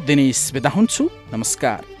सकियो। दिनेश बिदा हुन्छु।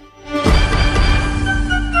 नमस्कार।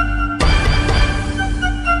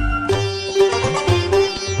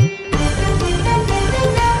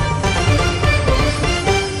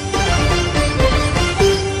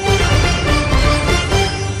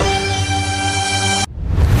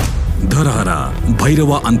 धरहरा,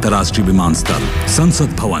 भैरवा अन्तर्राष्ट्रिय विमानस्थल,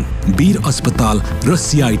 संसद भवन, वीर अस्पताल र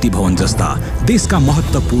सीआईटी भवन जस्ता देशका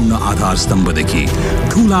महत्त्वपूर्ण आधार स्तम्भदेखि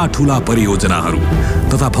ठूला ठूला परियोजनाहरू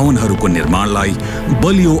तथा भवनहरूको निर्माणलाई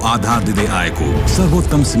बलियो आधार दिँदै आएको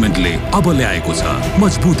सर्वोत्तम सिमेन्टले अब ल्याएको छ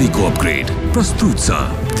मजबुतीको अपग्रेड। प्रस्तुत छ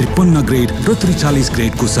 53 ग्रेड र 43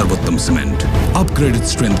 ग्रेडको सर्वोत्तम सिमेन्ट अपग्रेडेड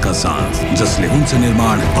स्ट्रेन्थका साथ, जसले हुन्छ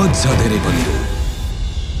निर्माण अझ धेरै बलियो।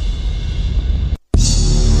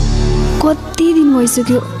 कति दिन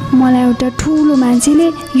भइसक्यो मलाई एउटा ठुलो मान्छेले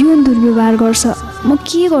यौन दुर्व्यवहार गर्छ। म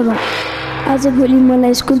के गरौँ? आज भोलि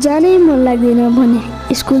मलाई स्कुल जानै मन लाग्दैन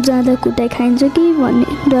भने स्कुल जाँदा कुटाइ खाइन्छ कि भन्ने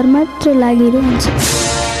डर मात्र लागिरहन्छ।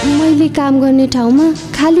 मैले काम गर्ने ठाउँमा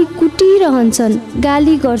खालि कुटिरहन्छन्,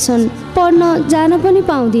 गाली गर्छन्, पढ्न जान पनि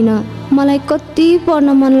पाउँदिन। मलाई कति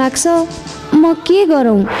पढ्न मन लाग्छ, म के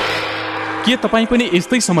गरौँ? के तपाईँ पनि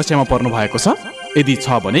यस्तै समस्यामा पर्नु भएको छ? यदि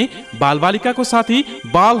छ भने बालबालिकाको साथी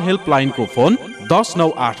बाल हेल्पलाइनको फोन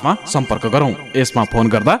 1098 मा सम्पर्क गरौँ। यसमा फोन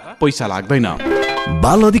गर्दा पैसा लाग्दैन।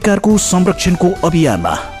 बाल अधिकारको संरक्षणको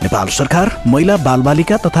अभियानमा नेपाल सरकार, महिला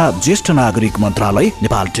बालबालिका तथा ज्येष्ठ नागरिक मन्त्रालय,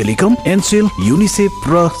 नेपाल टेलिकम, एनसेल, युनिसेफ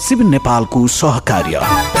र सिबिन नेपालको सहकार्य।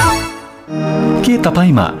 के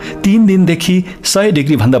तपाईमा 3 दिनदेखि 100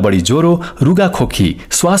 डिग्री भन्दा बढी ज्वरो, रुगाखोकी,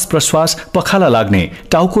 श्वास प्रश्वास, पखाला लाग्ने,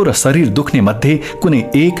 टाउको र शरीर दुख्ने मध्ये कुनै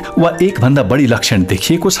एक वा एक भन्दा बढी लक्षण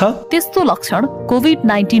देखिएको छ? त्यस्तो लक्षण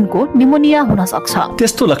कोभिड-19 को निमोनिया हुन सक्छ।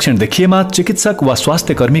 त्यस्तो लक्षण देखिएमा चिकित्सक वा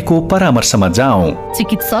स्वास्थ्य कर्मीको परामर्शमा जाऔं।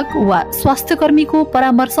 चिकित्सक वा स्वास्थ्य कर्मीको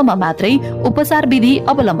परामर्शमा मात्रै उपचार विधि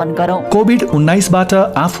अवलम्बन गरौं। कोभिड-19 बाट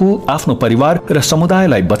आफू, आफ्नो परिवार र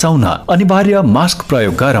समुदायलाई बचाउन अनिवार्य मास्क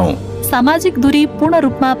प्रयोग गरौं। सामाजिक दूरी पूर्ण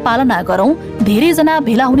रूपमा पालना गरौं। धेरै जना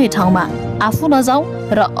भेला हुने ठाउँमा आफू नजाऊ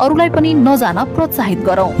र अरूलाई पनि नजान प्रोत्साहित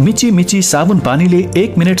गरौं। मिची साबुन पानीले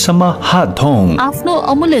 1 मिनेटसम्म हात धौं। आफ्नो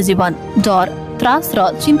अमूल्य जीवन डर, त्रास र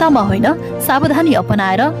चिन्तामा होइन, सावधानी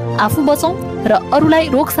अपनाएर आफू बचौं र अरूलाई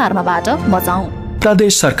रोग सार्नबाट बचाऊ।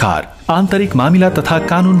 प्रदेश सरकार, आन्तरिक मामिला तथा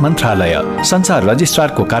कानून मन्त्रालय, संचार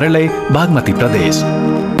रजिस्ट्रारको कार्यालय, बागमती प्रदेश।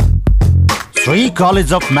 Sri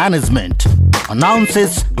College of Management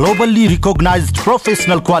announces globally recognized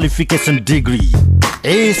professional qualification degree,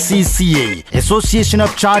 ACCA, Association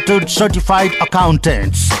of Chartered Certified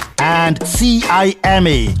Accountants, and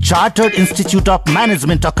CIMA, Chartered Institute of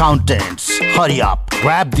Management Accountants. Hurry up,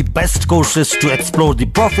 grab the best courses to explore the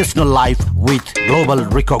professional life with global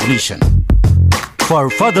recognition. For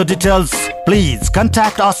further details, please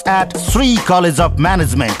contact us at Sri College of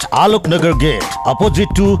Management, Alok Nagar Gate,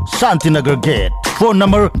 opposite to Shantinagar Gate. Phone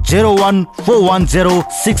number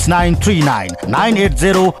 014106939,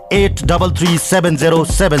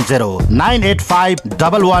 98083370770,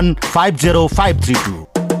 985115052.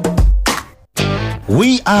 We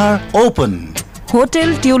are open. Hotel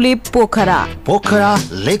tulip Pokhara, Pokhara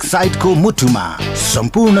लेक साइडको मुटुमा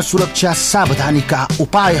सम्पूर्ण सुरक्षा सावधानीका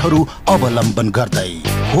उपायहरू अवलम्बन गर्दै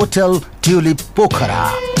hotel tulip Pokhara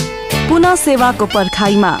पुनः सेवाको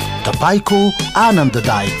पर्खाइमा तपाईको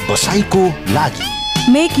आनन्ददायक बसाइको लागि।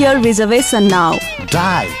 Make your reservation now.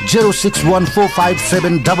 Dial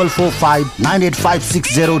 0614574445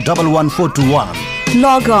 9856011421.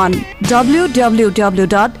 Log on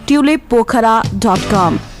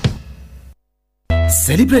www.tulippokhara.com.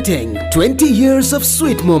 Celebrating 20 years of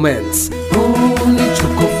sweet moments. Only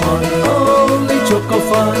Choco Fun, only Choco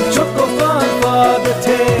Fun, Choco Fun for the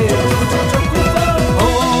tail.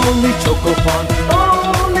 Only Choco Fun,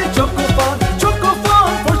 only Choco Fun, Choco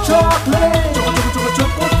Fun for chocolate.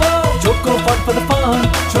 Choco Fun, Choco Fun for the fun,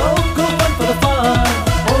 Choco Fun for the fun.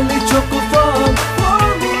 Only Choco Fun for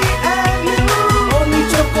me and you. Only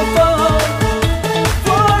Choco Fun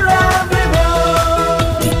for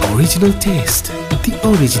everyone. The original taste. The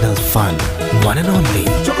original fun, one and only.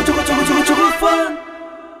 Choco Choco Choco Choco Choco Fun.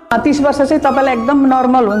 30 वर्ष चाहिँ तपाईलाई एकदम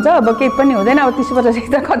normal हुन्छ, अब केही पनि हुँदैन। अब 30 वर्षदेखि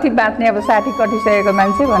त कति बाँच्ने, अब 60 कटिसकेको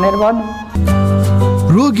मान्छे भनेर भन्नु।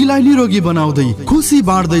 रोगीलाई निरोगी बनाउँदै खुसी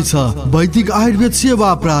बाँड्दैछ वैदिक आयुर्वेद सेवा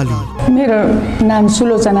प्रणाली। मेरो नाम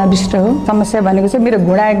सुलोचना विष्ट हो। समस्या भनेको चाहिँ मेरो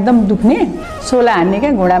घुँडा एकदम दुख्ने, सोला हान्ने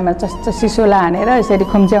क्या, घुँडामा चस्चसी सोला हानेर यसरी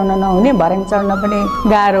खुम्च्याउन नहुने, भर्याङ चढ्न पनि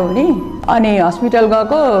गाह्रो हुने। अनि हस्पिटल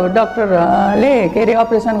गएको, डाक्टरले के अरे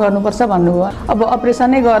अपरेसन गर्नुपर्छ भन्नुभयो। अब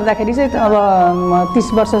अपरेसनै गर्दाखेरि चाहिँ अब 30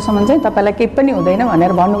 वर्षसम्म चाहिँ तपाईँलाई केही पनि हुँदैन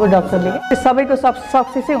भनेर भन्नुभयो डाक्टरले। सबैको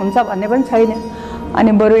सक्सेसै हुन्छ भन्ने पनि छैन।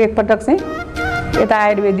 अनि बरु एकपटक चाहिँ यता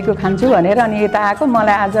आयुर्वेदिकको खान्छु भनेर अनि यता आएको।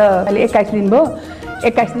 मलाई आज अहिले 21 दिन भयो।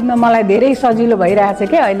 21 दिनमा मलाई धेरै सजिलो भइरहेछ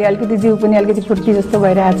क्या। अहिले अलिकति जिउ पनि अलिकति फुर्ती जस्तो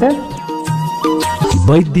भइरहेछ।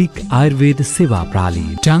 वैदिक आयुर्वेद सेवा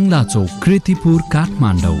प्रणाली, टाङ्ला चौक, Kirtipur,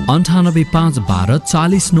 Kathmandu, 985112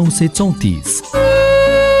 40934।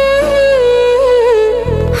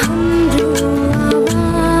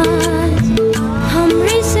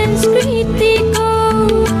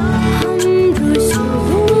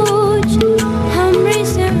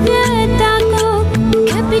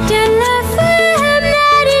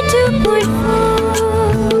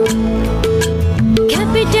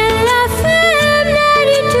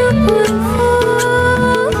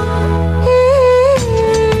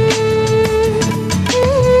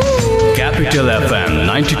 FM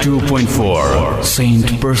 92.4,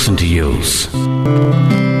 Saint person to use.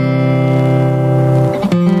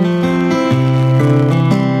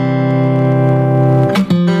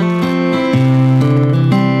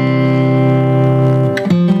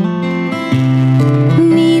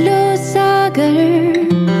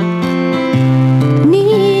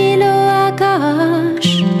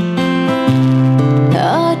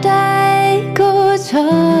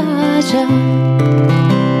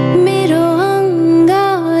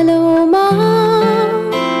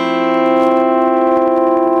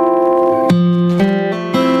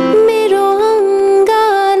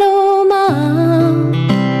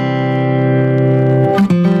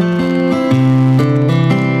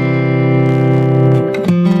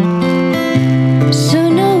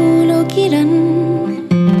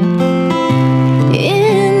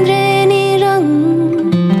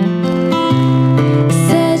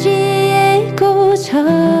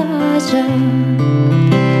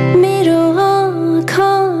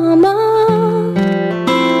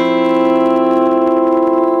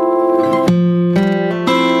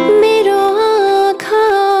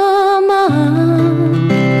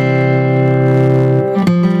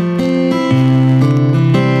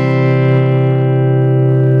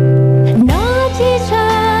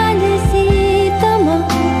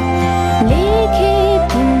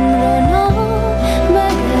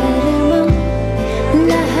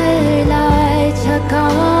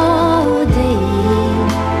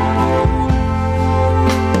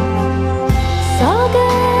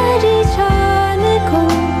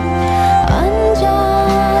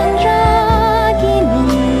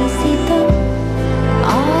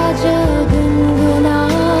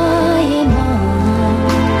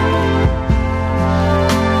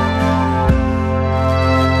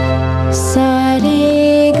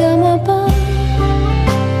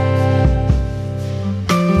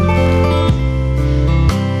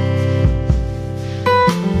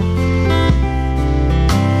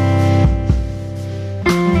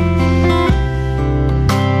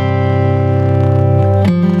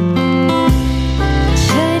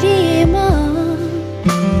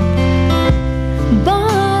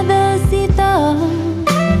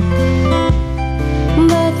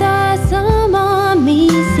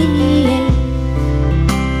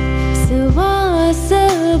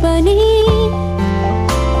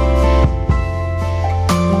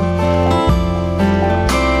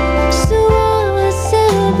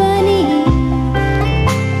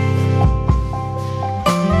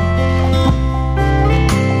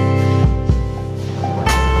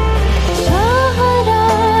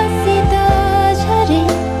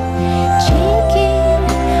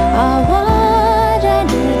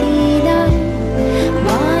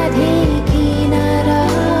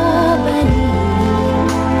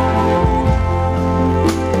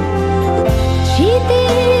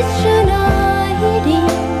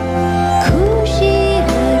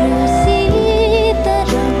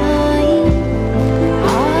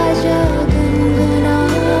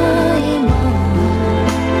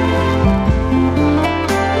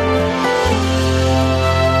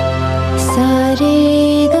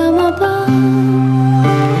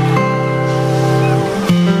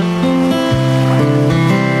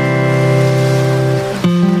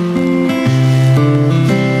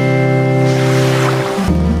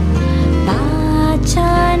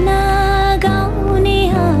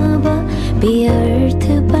 व्यर्थ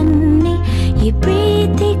बन्ने यी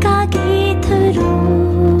प्रीतिका गीतहरू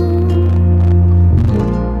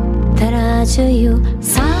तर आज यो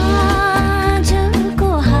साँझको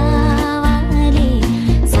हावाले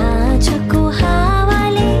साँझको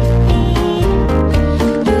हावाले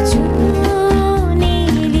यो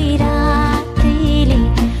जुनेली रातले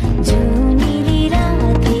जुनेली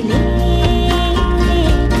रातले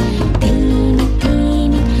तिमी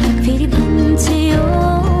तिमी फेरि भन्छ यो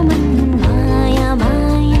मन माया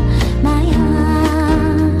माया माया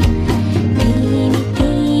तिमी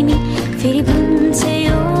तिमी फेरि भन्छ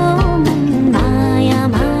यो मन माया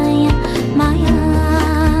माया माया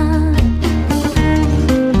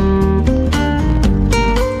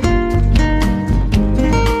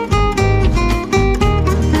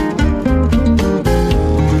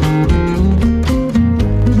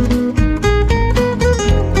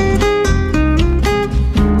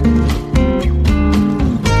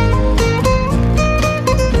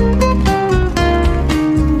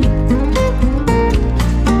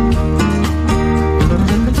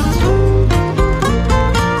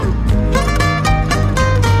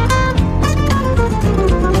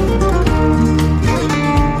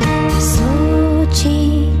सोचे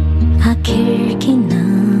आखिर किन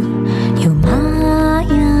यो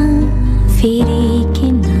माया फेरि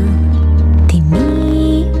किन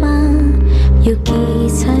तिमीमा यो के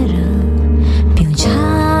छ र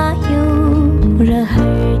पिउँझायो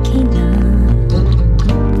रहर किन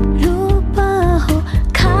रूप हो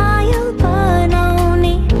खायल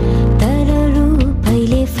बनाउने तर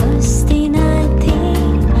रूपैले फस्दिनथे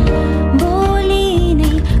बोली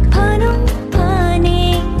नै भनौँ भने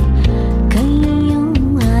कैयौँ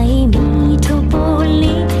आए मिठो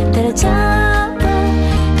बोल्ने तर जब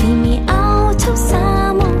तिमी आउँछौ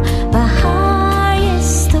सामु बहार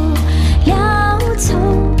यस्तो ल्याउँछौ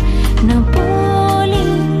नबोली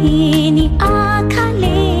नि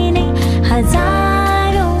आँखाले नै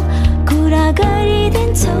हजारौँ कुरा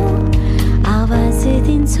गरिदिन्छौ आवाज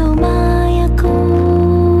दिन्छौ मायाको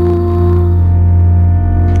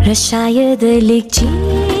र सायद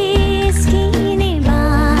जिस्किने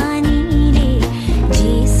बानीले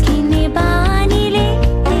जिस्किने बानीले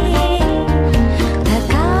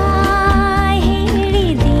धकाई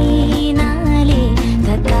हिँडिदिनाले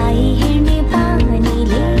धकाई हिँड्ने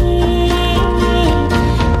बानीले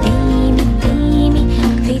तिमी तिमी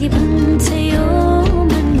फेरि भन्छ यो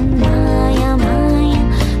मन माया माया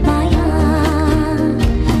माया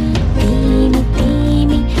तिमी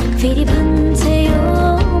तिमी फेरि भन्छ यो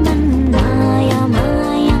मन माया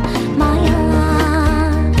माया माया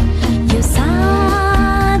यो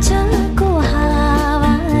साँझको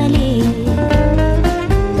हावाले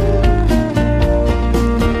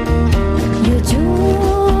यो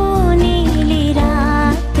जुनेली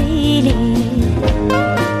रातले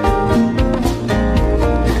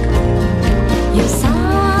यो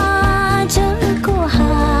साँझको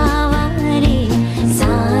हावाले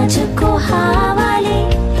साँझको हावाले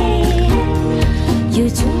यो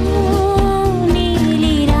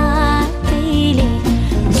जुनेली रातले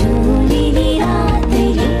जुनेली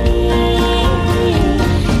रातले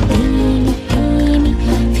तिमी तिमी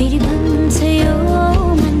फेरि भन्छ यो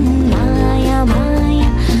मन माया माया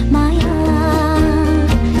माया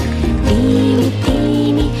तिमी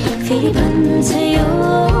तिमी फेरि भन्छ यो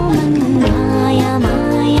मन माया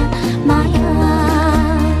माया माया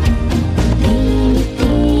तिमी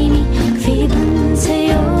तिमी फेरि भन्छ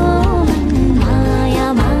यो मन माया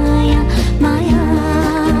माया माया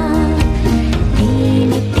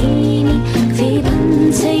तिमी तिमी फेरि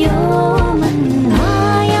भन्छ यो मन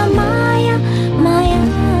माया माया माया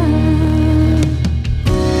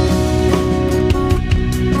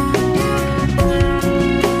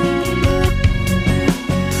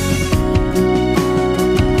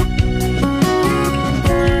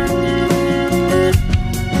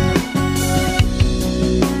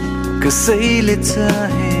कसैले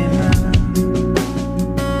चाहेन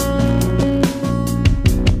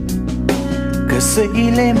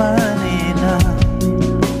कसैले मानेन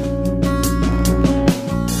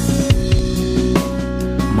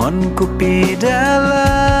मनको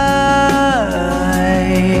पीडालाई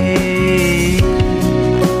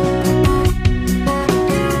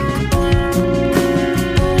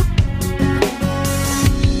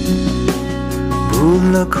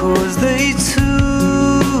भुल्न खोज्दैछु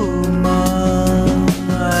म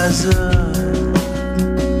आज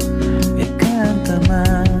एकान्तमा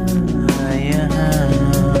यहाँ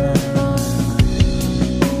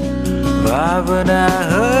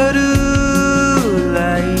भावनाहरूलाई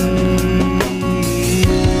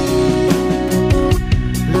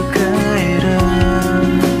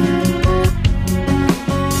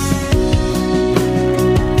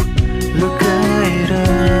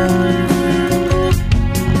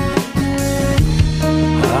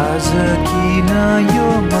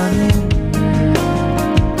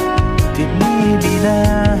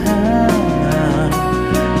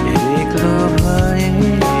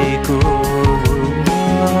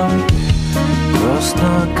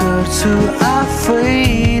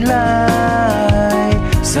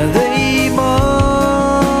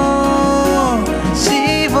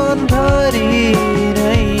जीवनभरि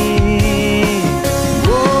नै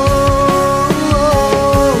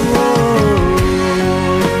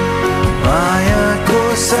मायाको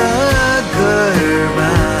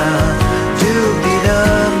सागरमा डुबिन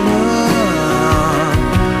म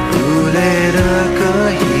भुलेर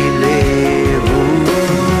कहिले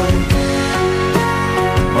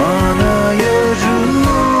मन यो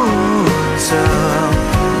रुन्छ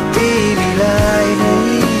तिमीलाई नै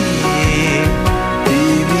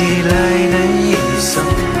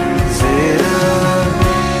सम्झेर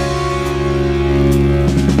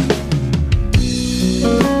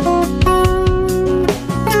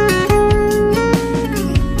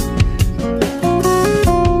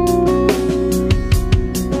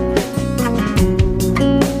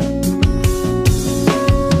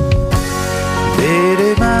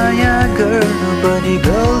पनि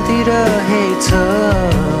गल्ती रहेछ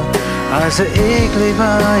आज एक्लै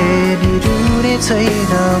भए नि रुने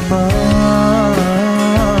छैन म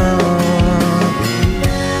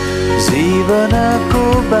जीवनको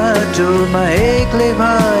बाटोमा एक्लै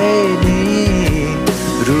भए नि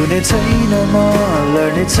रुने छैन म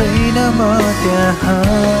लड्ने छैन म त्यहाँ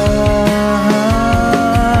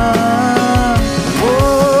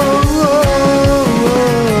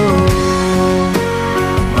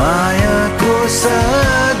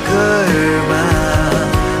सागरमा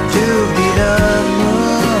डुबिन म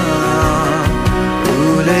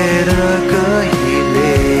भुलेर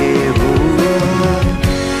कहिले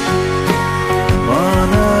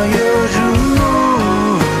मन यो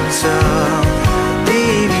रुन्छ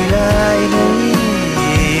तिमीलाई नै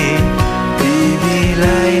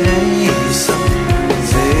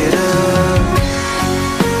सम्झेर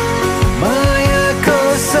मायाको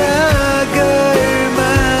सागरमा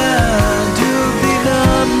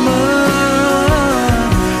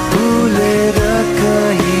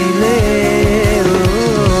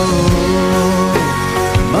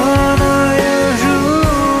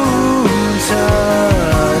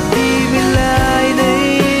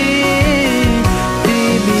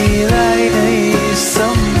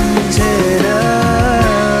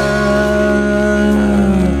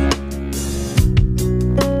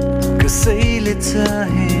कसैले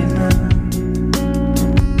चाहेन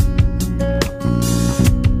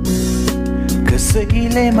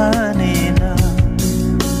कसैले मानेन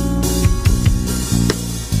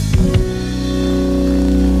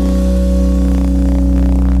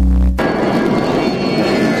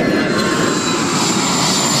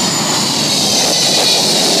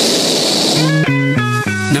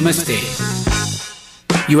Namaste.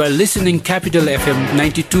 You are listening Capital FM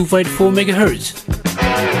 92.4 MHz,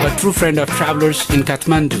 a true friend of travelers in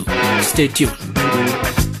Kathmandu. Stay tuned.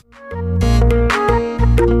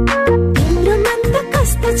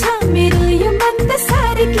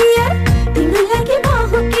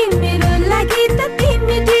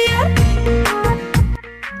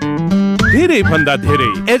 धेरै भन्दा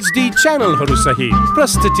धेरै HD च्यानलहरू सहित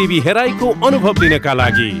प्रष्ट टिभी हेराइको अनुभव लिनका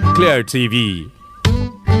लागि clear TV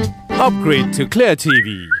upgrade to clear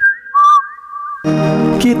TV.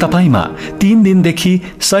 के तपाईमा 3 दिनदेखि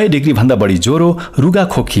 100 डिग्री भन्दा बढी ज्वरो, रुगा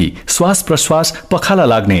खोकी, श्वास प्रश्वास, पखाला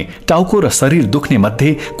लाग्ने, टाउको र शरीर दुख्ने मध्ये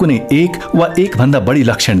कुनै एक वा एक भन्दा बढी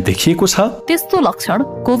लक्षण देखिएको छ? त्यस्तो लक्षण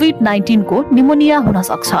कोभिड-19 को निमोनिया हुन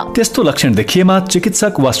सक्छ। त्यस्तो लक्षण देखिएमा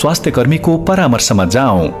चिकित्सक वा स्वास्थ्य कर्मीको परामर्शमा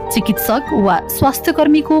जाऊ। चिकित्सक वा स्वास्थ्य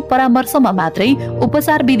कर्मीको परामर्शमा मात्रै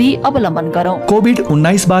उपचार विधि अवलम्बन गरौँ।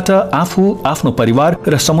 कोभिड-19 बाट आफू, आफ्नो परिवार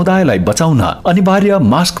र समुदायलाई बचाउन अनिवार्य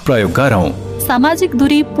मास्क प्रयोग गरौँ। सामाजिक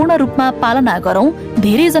दूरी पूर्ण रूपमा पालना गरौँ।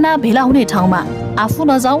 धेरै जना भेला हुने ठाउँमा आफू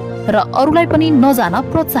नजाऊ र अरूलाई पनि नजान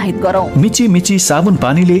प्रोत्साहित गरौँ। मिची मिची साबुन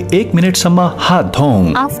पानीले 1 मिनेटसम्म हात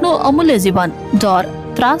धौँ। आफ्नो अमूल्य जीवन डर,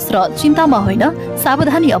 त्रास र चिन्तामा होइन,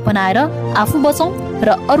 सावधानी अपनाएर आफू बचौँ र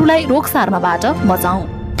अरूलाई रोगसार्नबाट बचाऊ।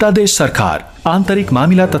 प्रदेश सरकार, आन्तरिक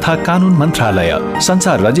मामिला तथा कानून मन्त्रालय,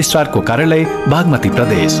 संचार रजिस्ट्रारको कार्यालय, बागमती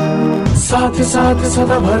प्रदेश। साथ साथ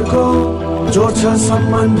सदाभरको जोड्छ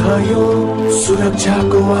सम्बन्ध यो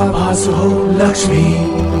सुरक्षाको आभास हो लक्ष्मी।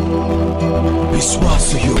 विश्वास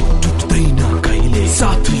यो टुट्दैन कहिले,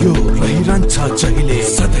 साथ यो रहिरहन्छ जहिले,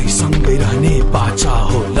 सधैँ सँगै रहने बाचा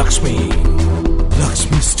हो लक्ष्मी।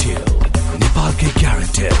 लक्ष्मी स्टिल, नेपालकै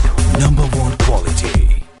ग्यारेन्टेड नम्बर 1 क्वालिटी।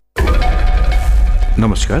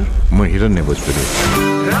 नमस्कार, म हिरण्य भोजपुरी।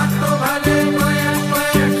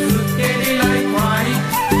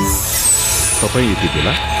 तपाईँ यति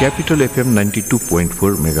बेला क्यापिटल FM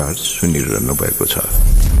 92.4 मेगाहर्ज सुनिरहनु भएको छ।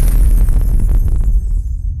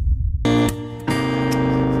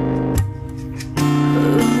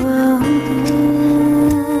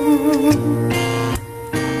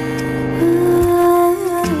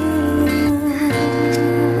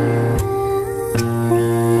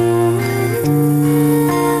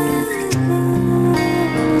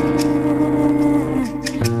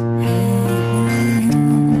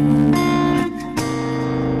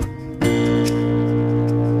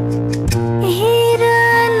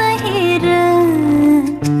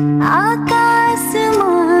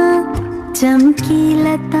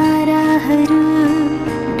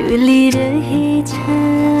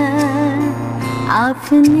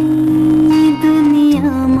 आफ्नै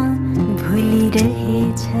दुनियाँमा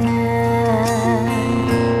भुलिरहेछ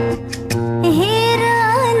हेर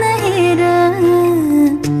न हेर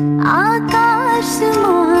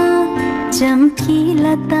आकाशमा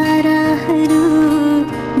चम्किला ताराहरू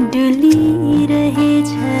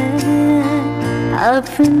डुलिरहेछ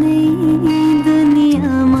आफ्नै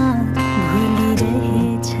दुनियाँमा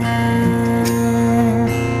भुलिरहेछ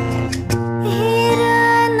हेर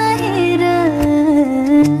न हेर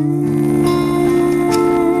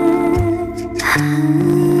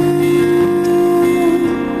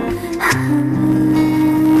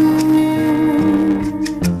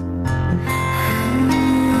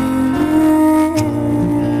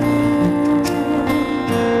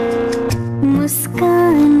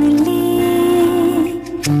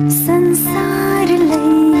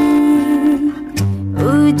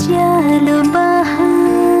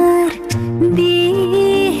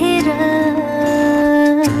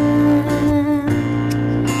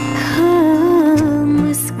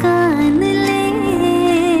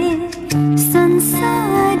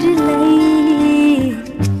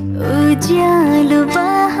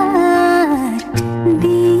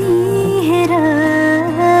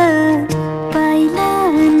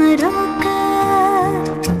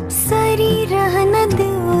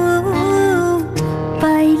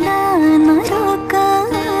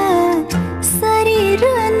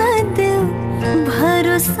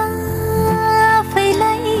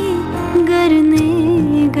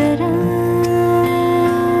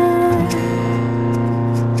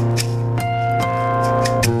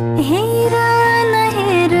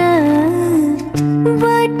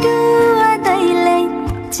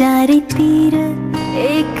चारैतिर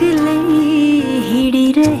एक्लै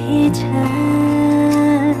हिँडिरहेछ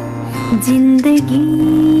जिन्दगी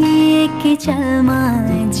एकै चालमा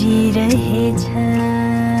जिरहेछ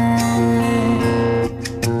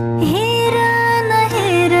हेर न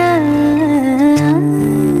हेर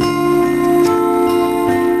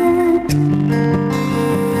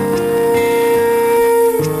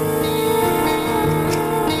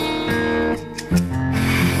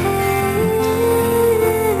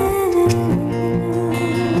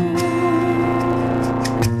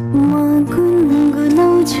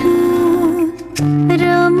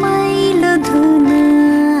रमाइलो धुन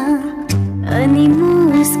अनि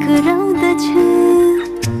मुस्कुराउँदछु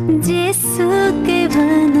जेसुकै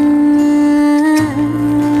भन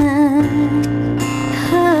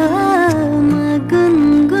म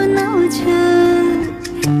गुनगुनाउँछु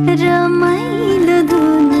रमाइलो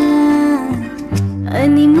धुन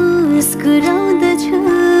अनि मुस्कुराउँदछु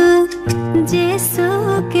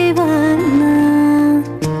जेसुकै भन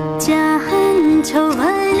चाहन्छौ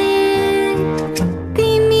भने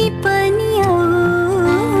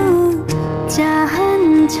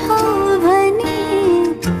चाहन्छौ भने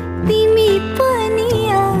तिमी पनि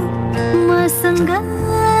आऊ मसँग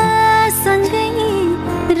सँगै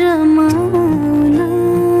रमाउन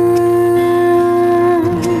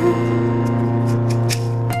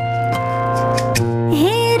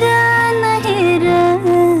हेर न हेर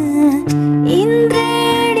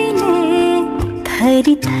इन्द्रेणीले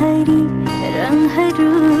थरी थरी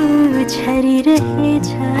रङहरू छरिरहेछ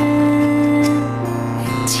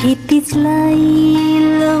क्षितिजलाई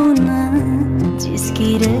लौन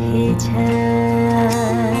जिस्किरहेछ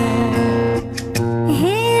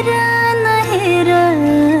हेर न हेर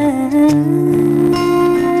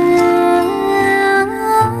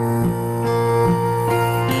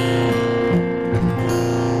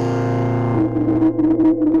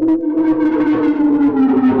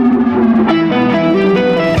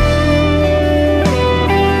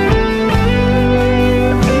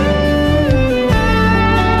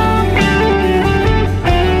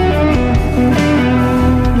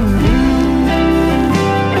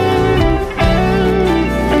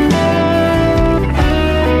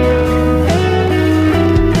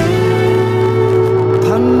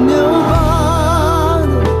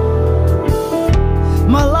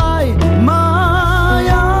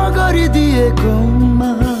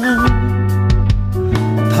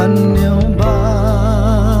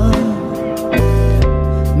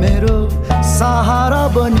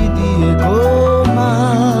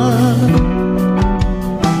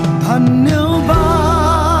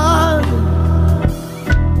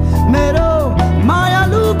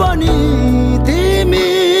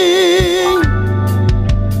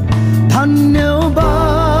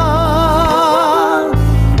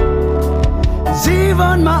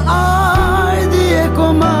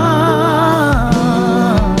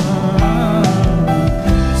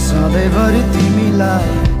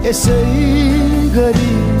यसै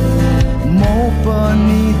गरी म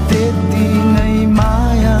पनि त्यति नै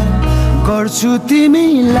गर्छु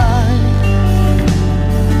तिमीलाई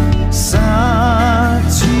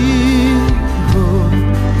साँच्ची हो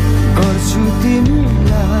गर्छु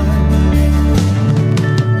तिमीलाई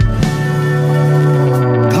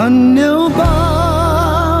धन्यवाद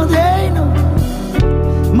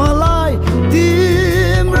मलाई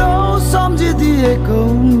तिम्रो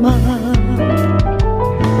सम्झिदिएकोमा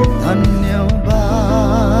धन्यवाद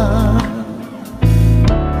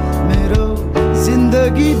मेरो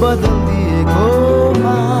जिन्दगी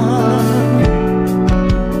बदलिदिएकोमा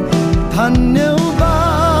धन्यवाद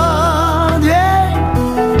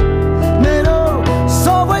मेरो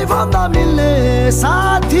सबैभन्दा मिल्ने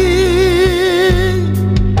साथी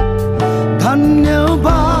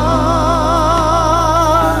धन्यवाद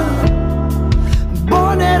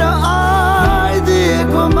बनेर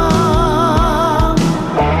आइदिएकोमा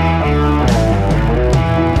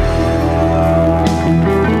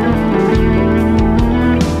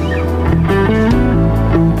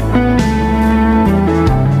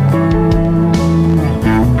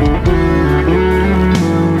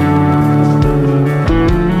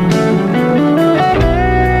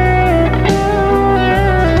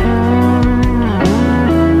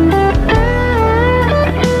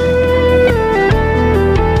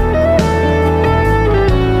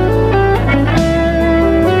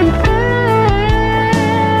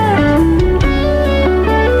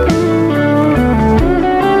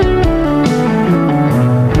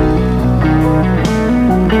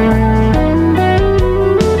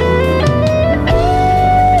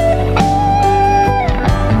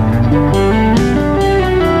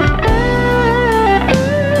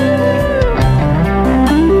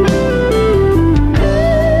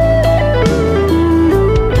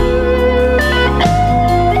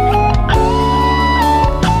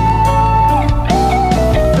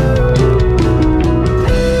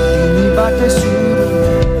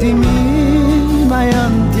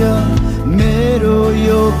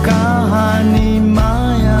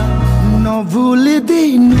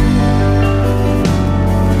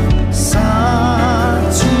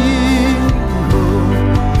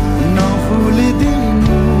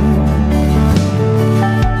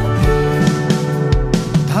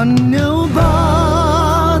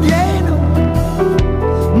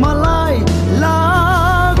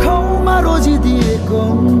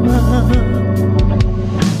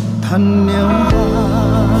धन्यवाद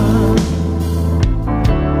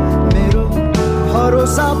मेरो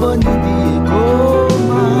भरोसा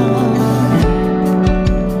बनिदिएकोमा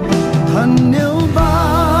धन्यवाद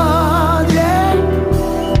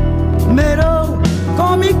मेरो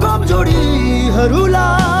कमी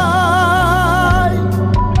कमजोरीहरूलाई